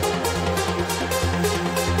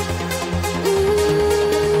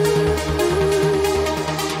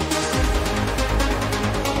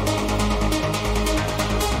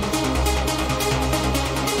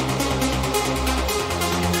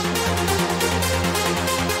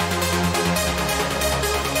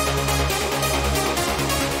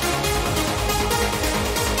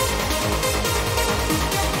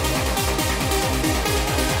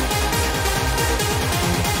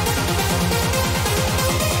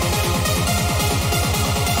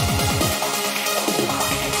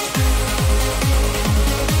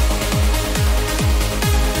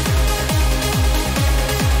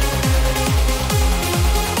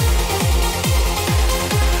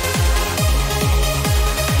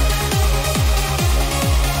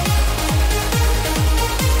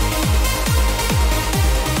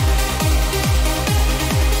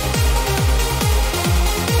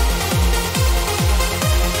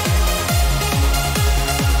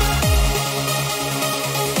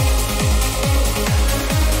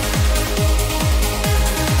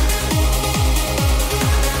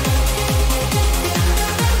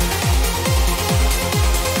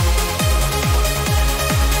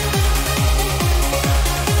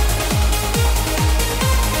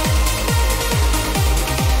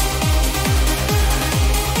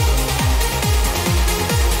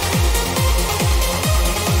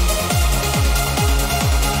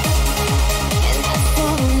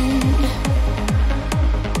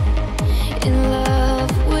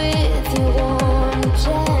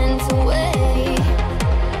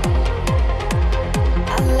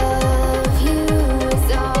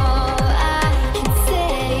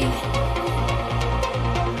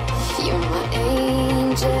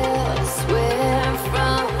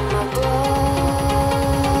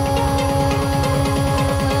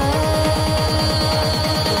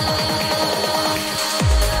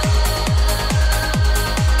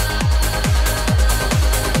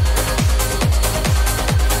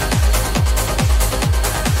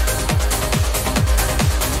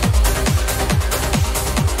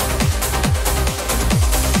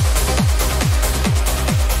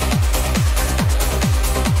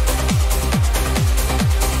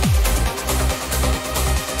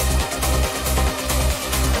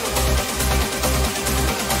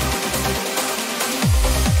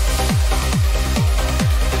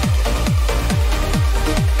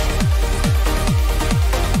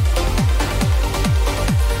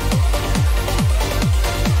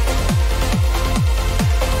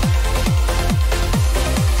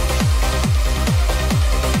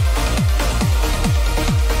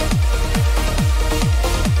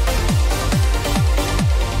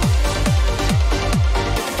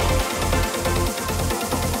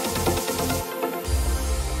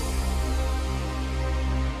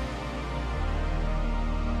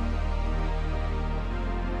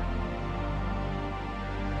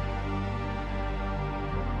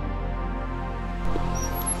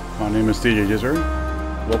 My name is DizzR.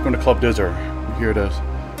 Welcome to Club DizzR. We're here to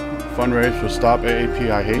fundraise for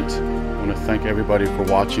StopAAPIHate. I want to thank everybody for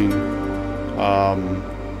watching.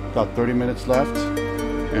 Got 30 minutes left,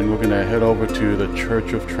 and we're going to head over to the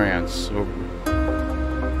Church of Trance,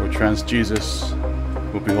 where Trance Jesus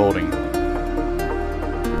will be holding.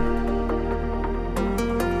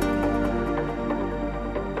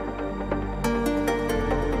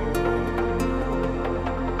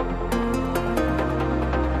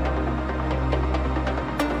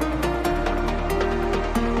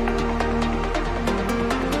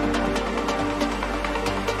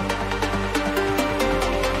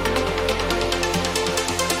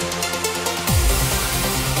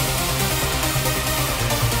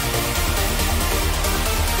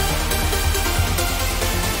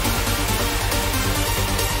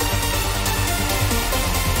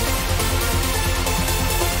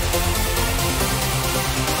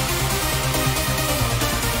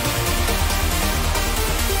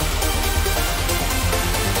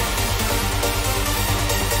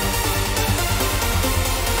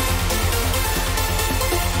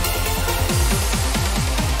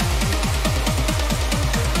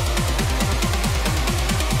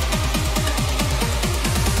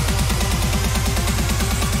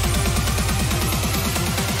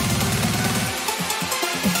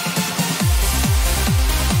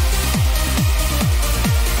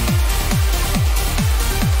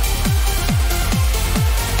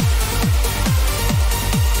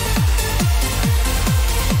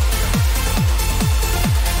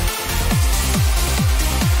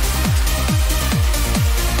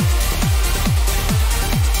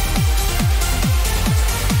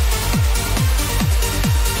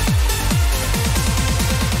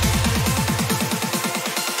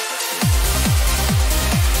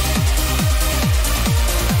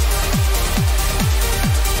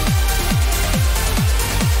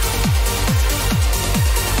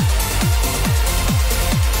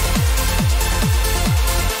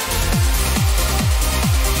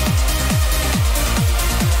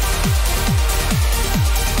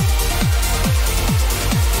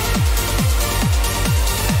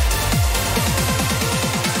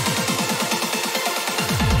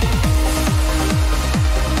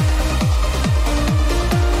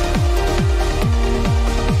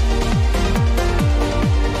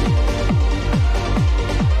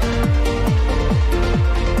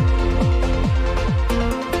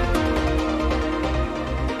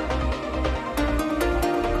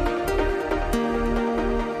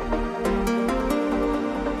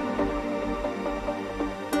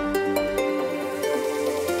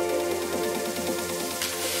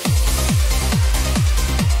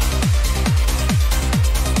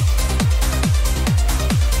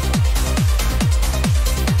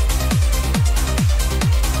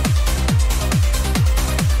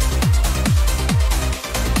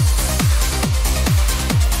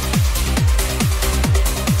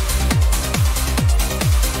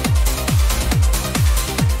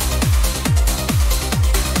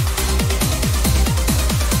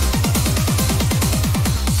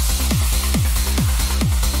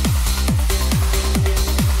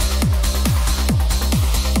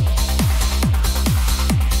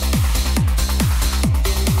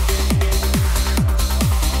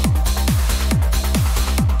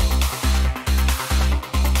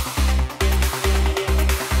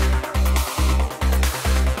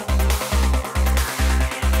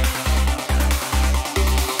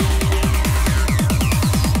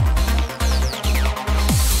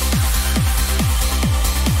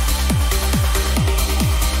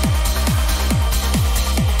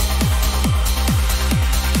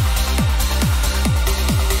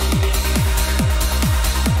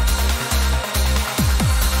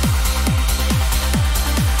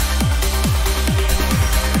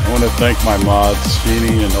 thank my mods,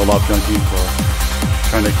 Sheeny and Olaf Junkie, for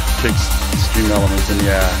trying to kick Stream Elements in the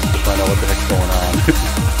ass to find out what the heck's going on.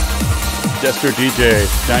 Jester DJ,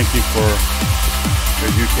 thank you for your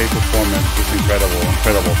UK performance. It's incredible,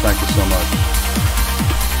 incredible. Thank you so much.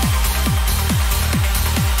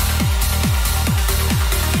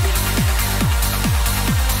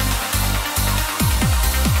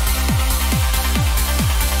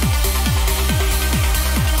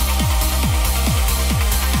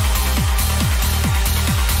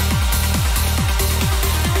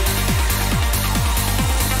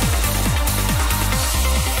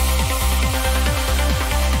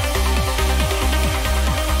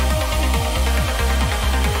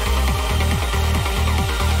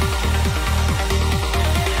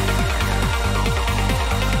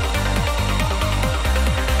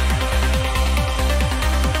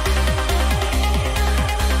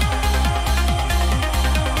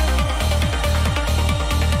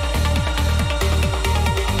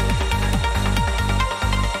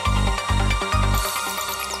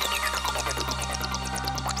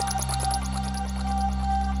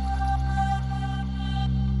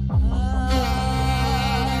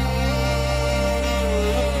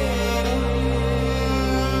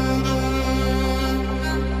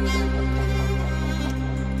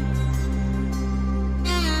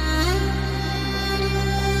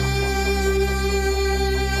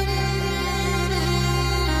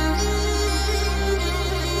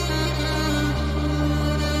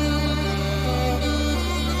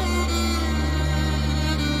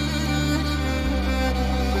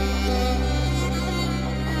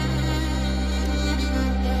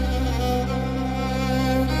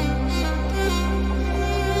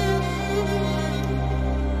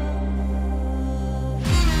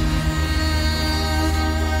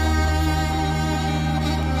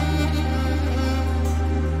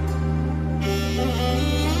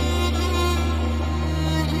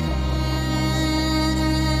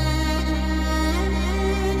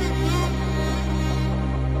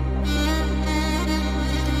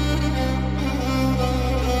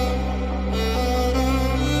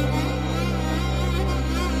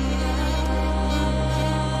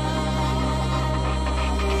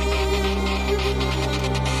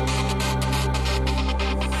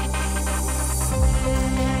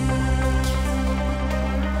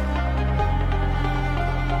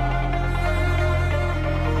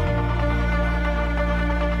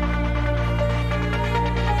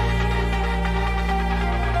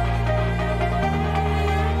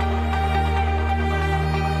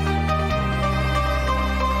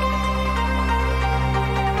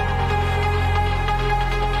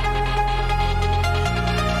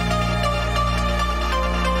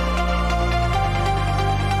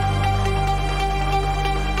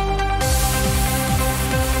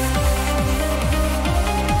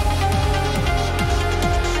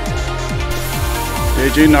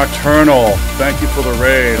 AJ Nocturnal, thank you for the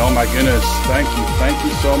raid. Oh my goodness, thank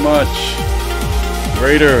you so much.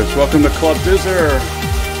 Raiders, welcome to Club DizzR.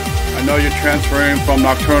 I know you're transferring from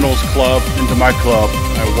Nocturnal's club into my club.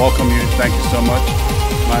 I welcome you, thank you so much.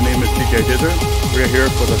 My name is DJ DizzR. We're here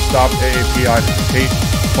for the StopAAPIHate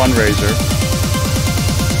fundraiser.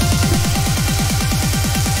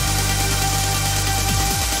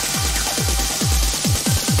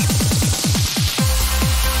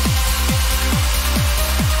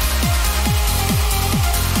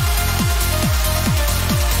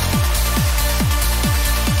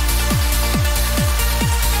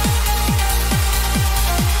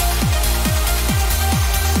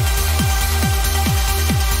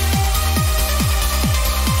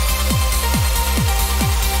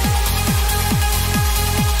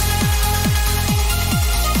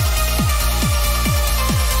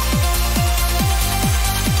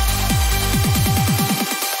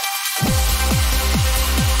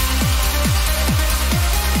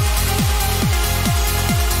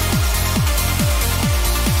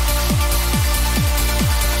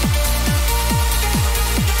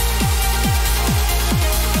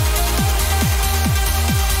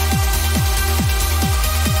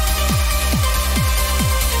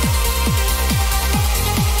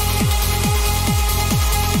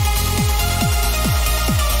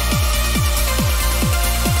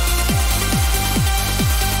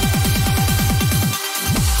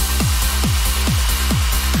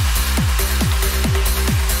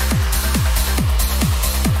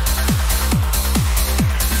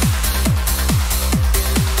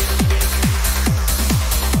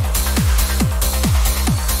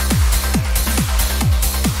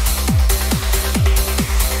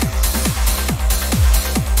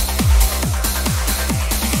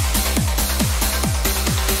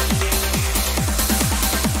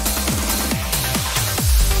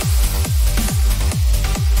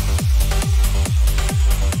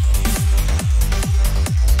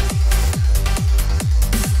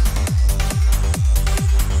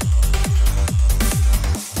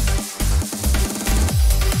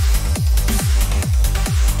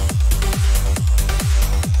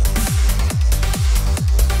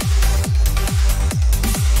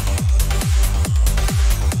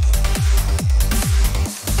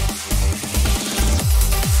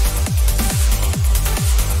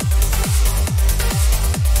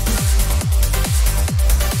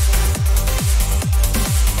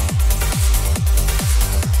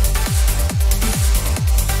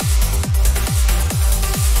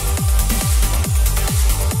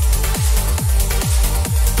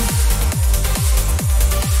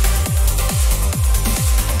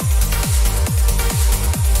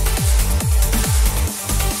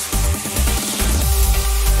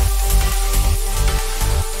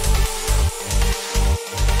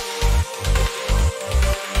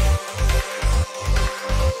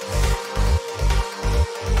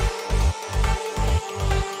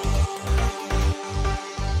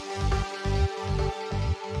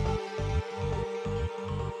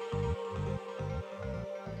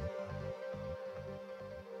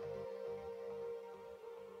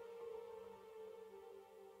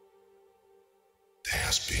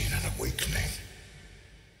 has been an awakening.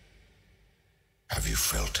 Have you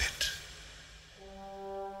felt it?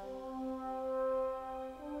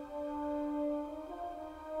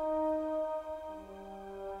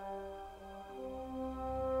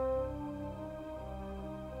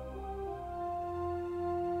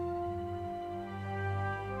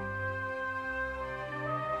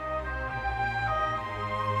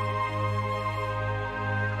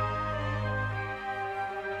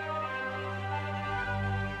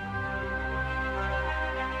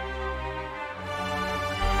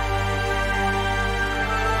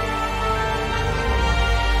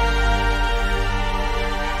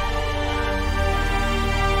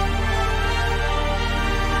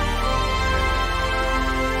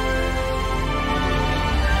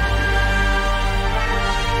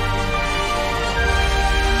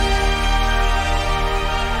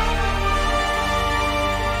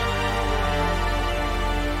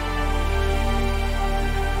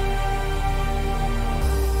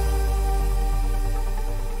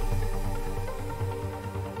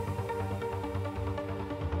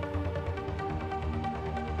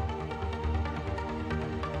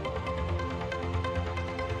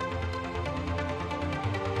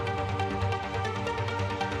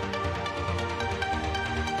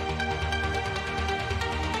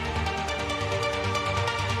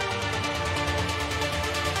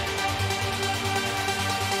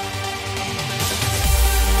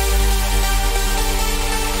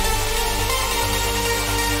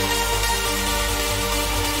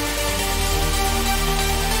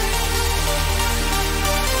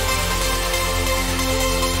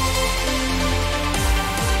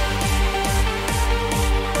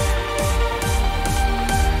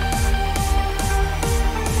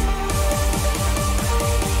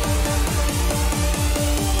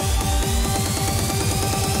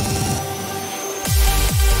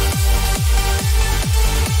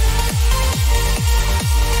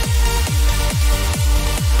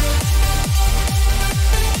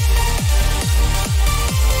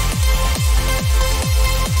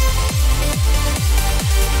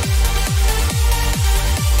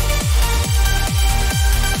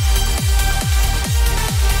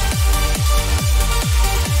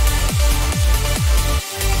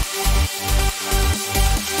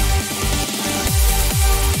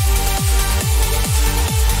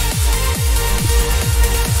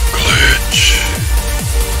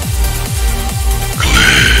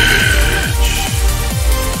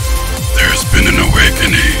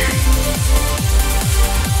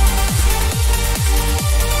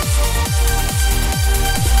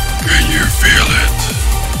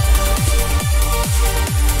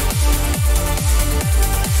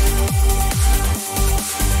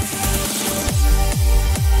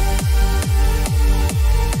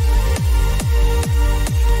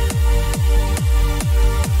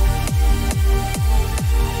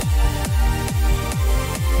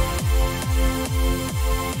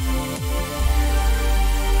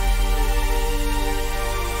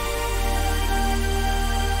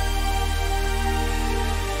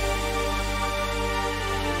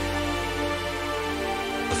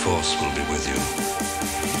 Force will be with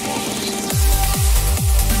you always.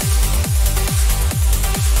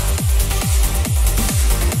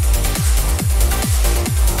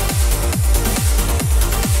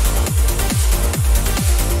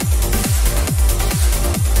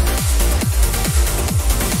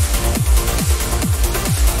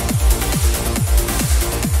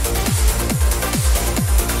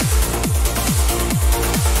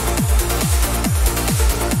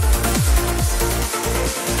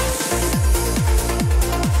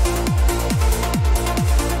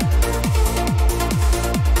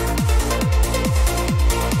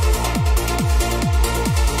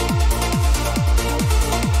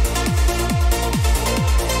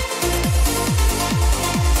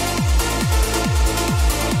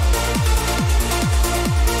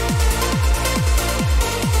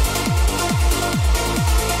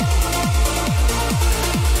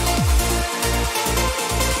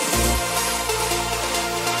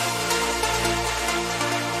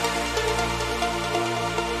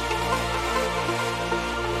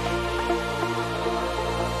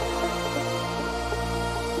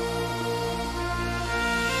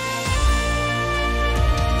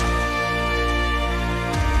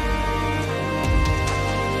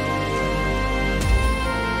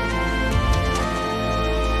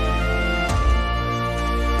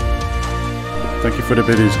 Thank you for the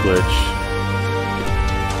biddies, Glitch.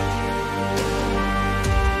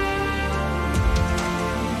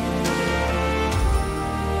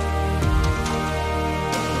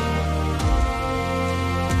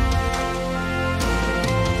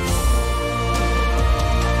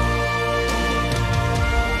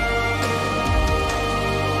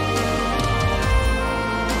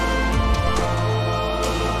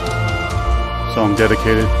 Song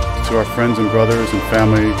dedicated to our friends and brothers and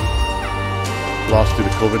family lost due to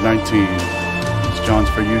COVID-19. This John's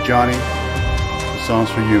for you, Johnny. The song's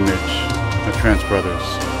for you, Mitch, my trans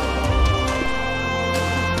brothers.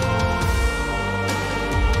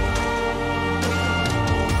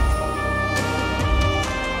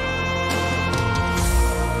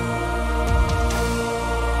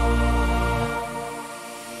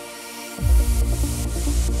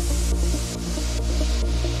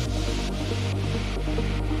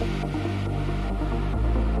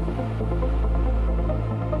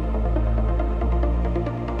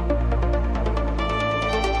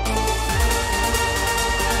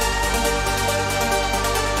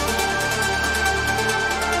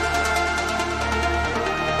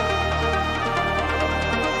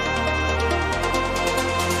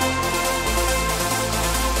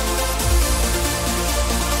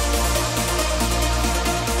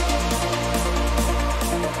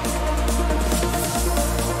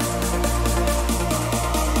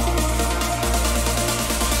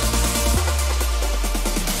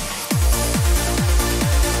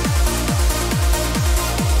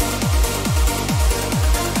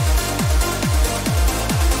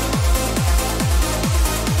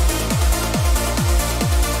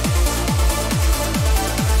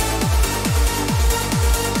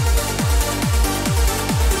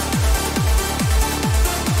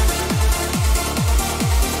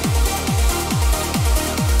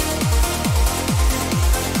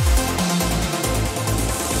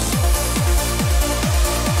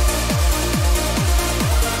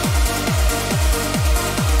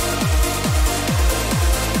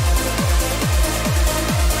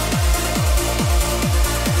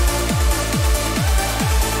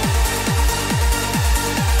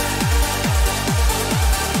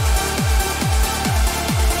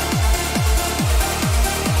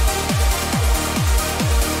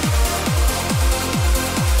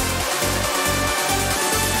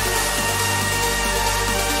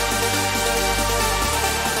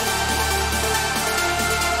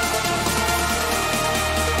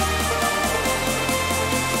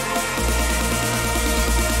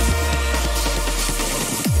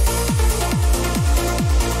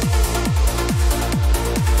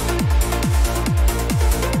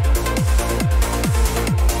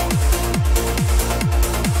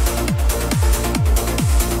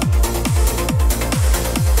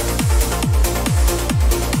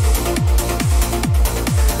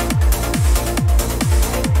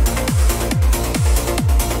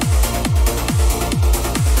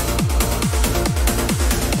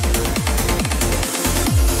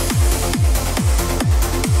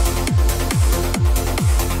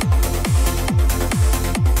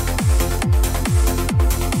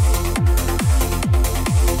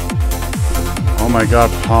 Oh my God,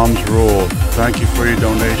 palms rule. Thank you for your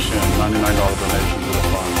donation. $99 donation to the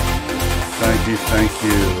fund. Thank you, thank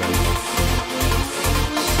you.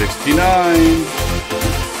 69.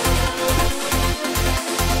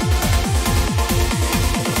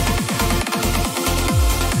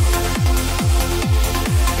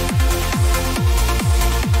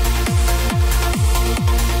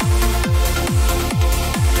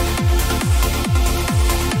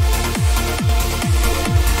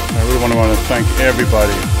 I want to thank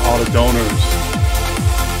everybody, all the donors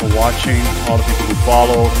for watching, all the people who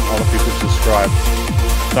followed, all the people who subscribed.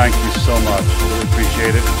 Thank you so much. Really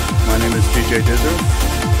appreciate it. My name is DJ DizzR.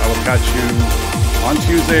 I will catch you on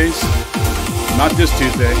Tuesdays. Not this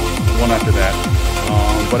Tuesday, one after that.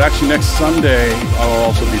 But actually next Sunday,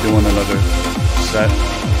 I'll also be doing another set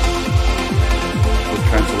with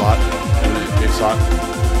Trans-a-Lot and ASOT.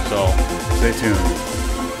 So stay tuned.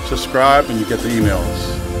 Subscribe and you get the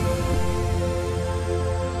emails.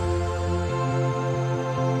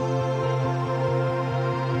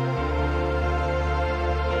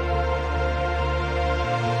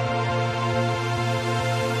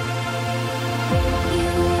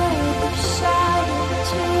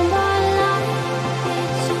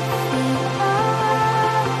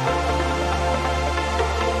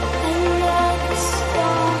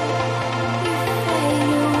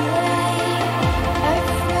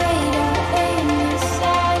 Afraid of being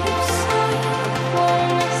inside.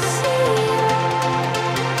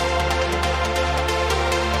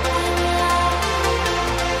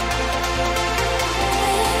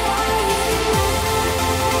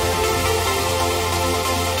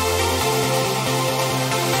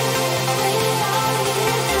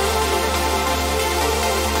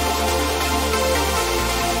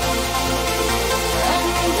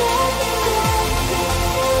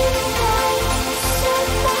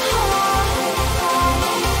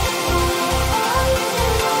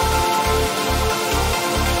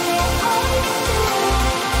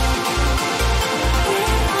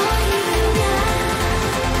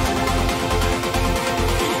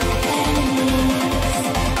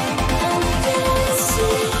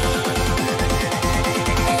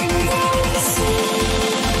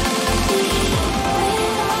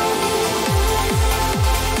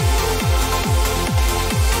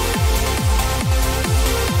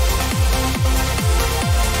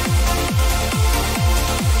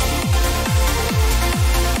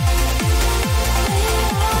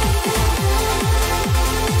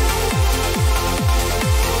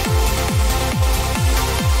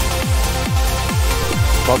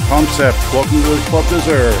 Concept, welcome to the club,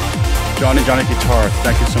 DizzR. Johnny Guitar,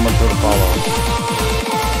 thank you so much for the follow.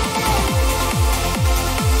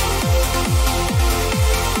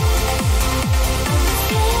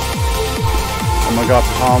 Oh my god,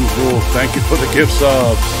 Palms Rule, thank you for the gift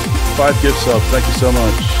subs. 5 gift subs, thank you so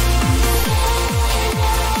much.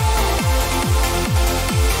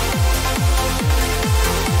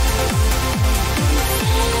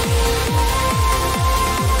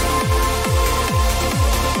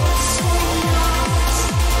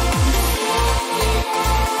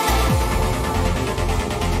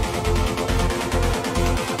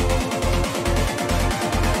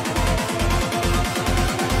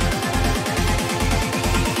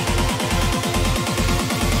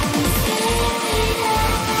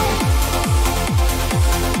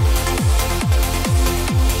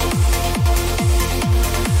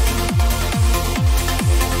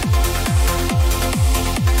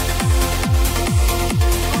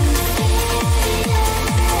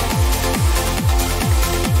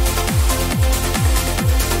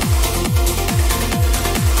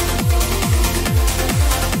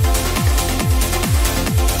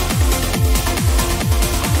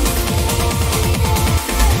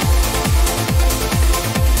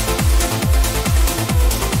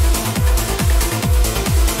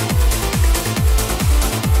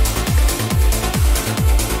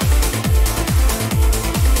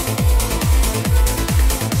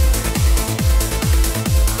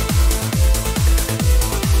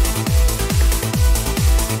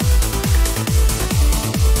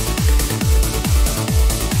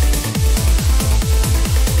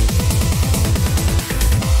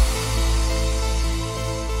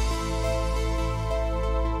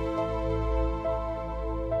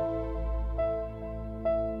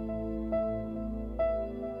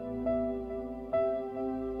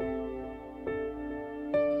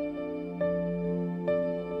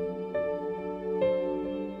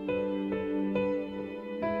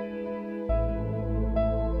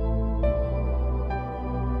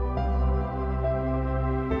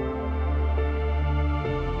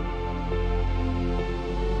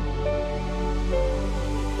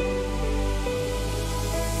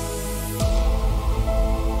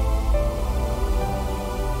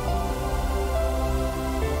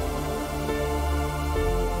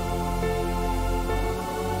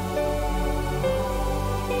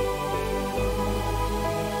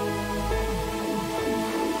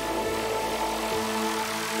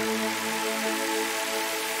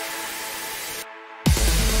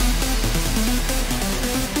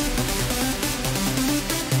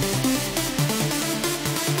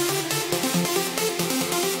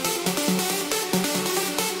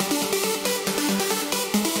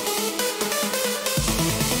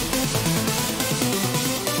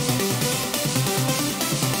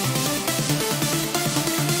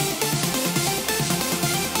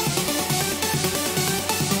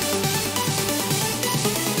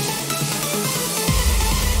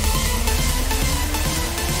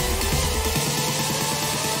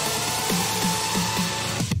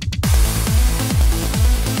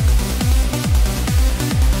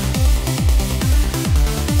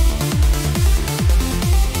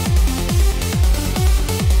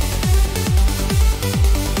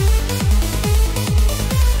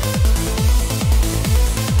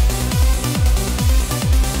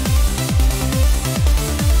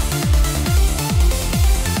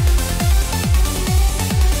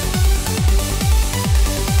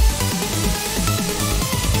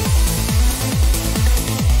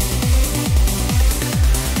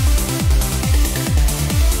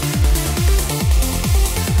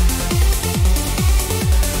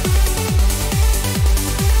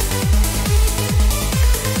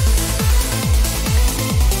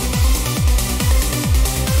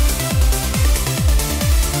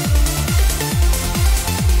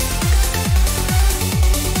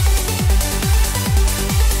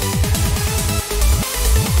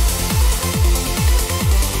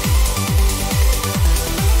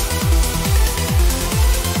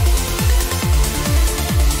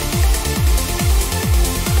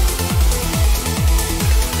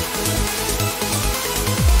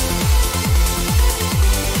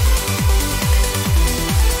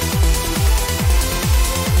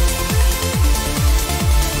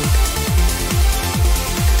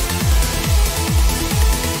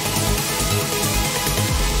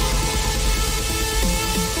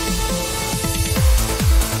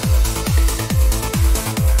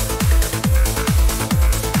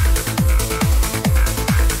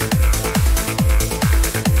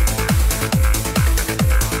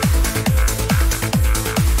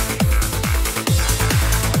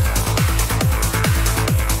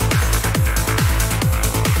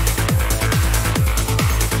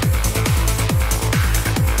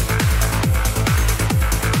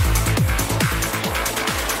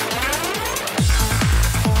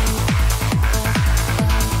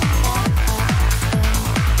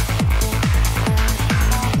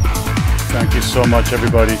 Thank you so much,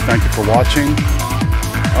 everybody. Thank you for watching.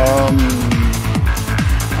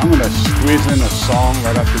 I'm going to squeeze in a song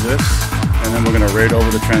right after this, and then we're going to raid over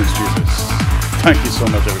the TransJesus. Thank you so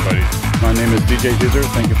much, everybody. My name is DJ DizzR.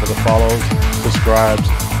 Thank you for the follows, subscribes,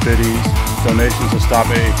 biddies, donations to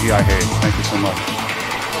StopAAPIHate. Thank you so much.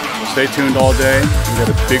 Stay tuned all day. We got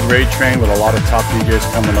a big raid train with a lot of top DJs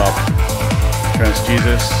coming up.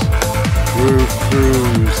 TransJesus, Groove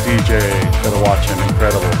Cruise DJ. Gotta watch him.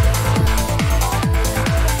 Incredible.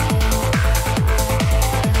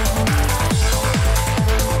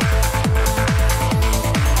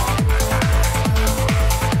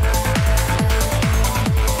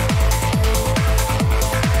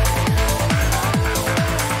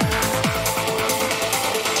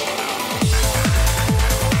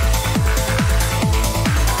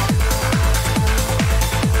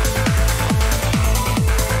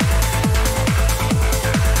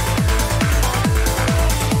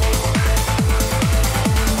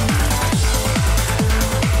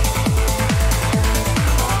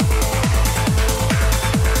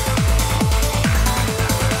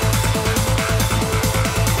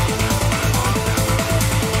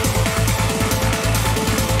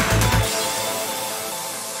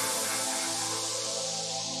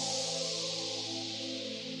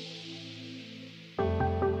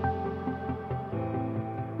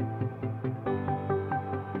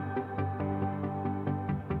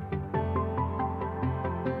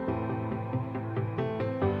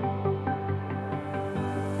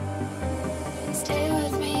 Stay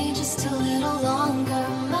with me just a little longer,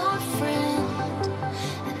 my friend.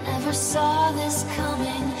 I never saw this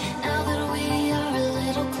coming. Now that we are a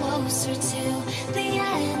little closer to the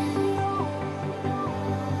end,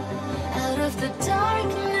 out of the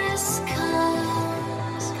darkness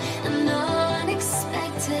comes an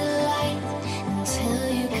unexpected light until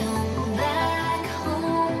you come back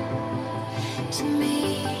home to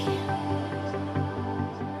me.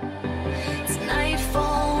 It's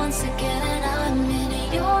nightfall once again, and I'm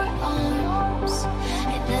in your arms.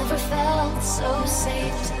 It never felt so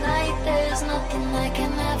safe. Tonight there's nothing that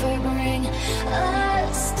can ever bring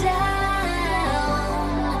us down.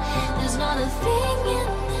 There's not a thing in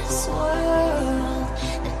this world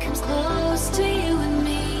that comes close to you and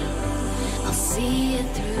me. I'll see it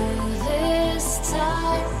through this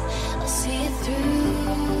time. I'll see it through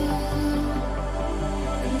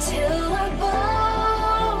until our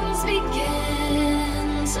bones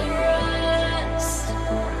begin to rust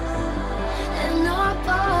and our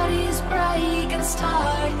bodies break and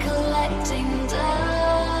start collecting dust,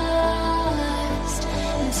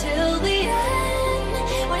 until the end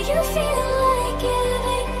when you feel like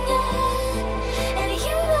giving up and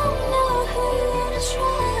you don't know who to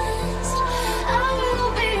trust. I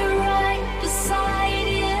will be right beside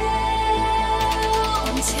you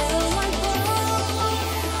until our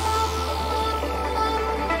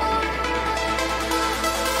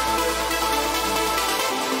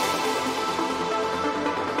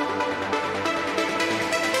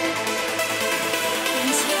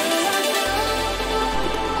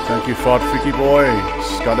Thank you, Fought Freaky Boy,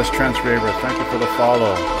 Scottish Trance Raver. Thank you for the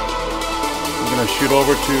follow. We're gonna shoot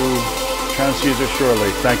over to TransJesus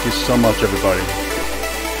shortly. Thank you so much, everybody.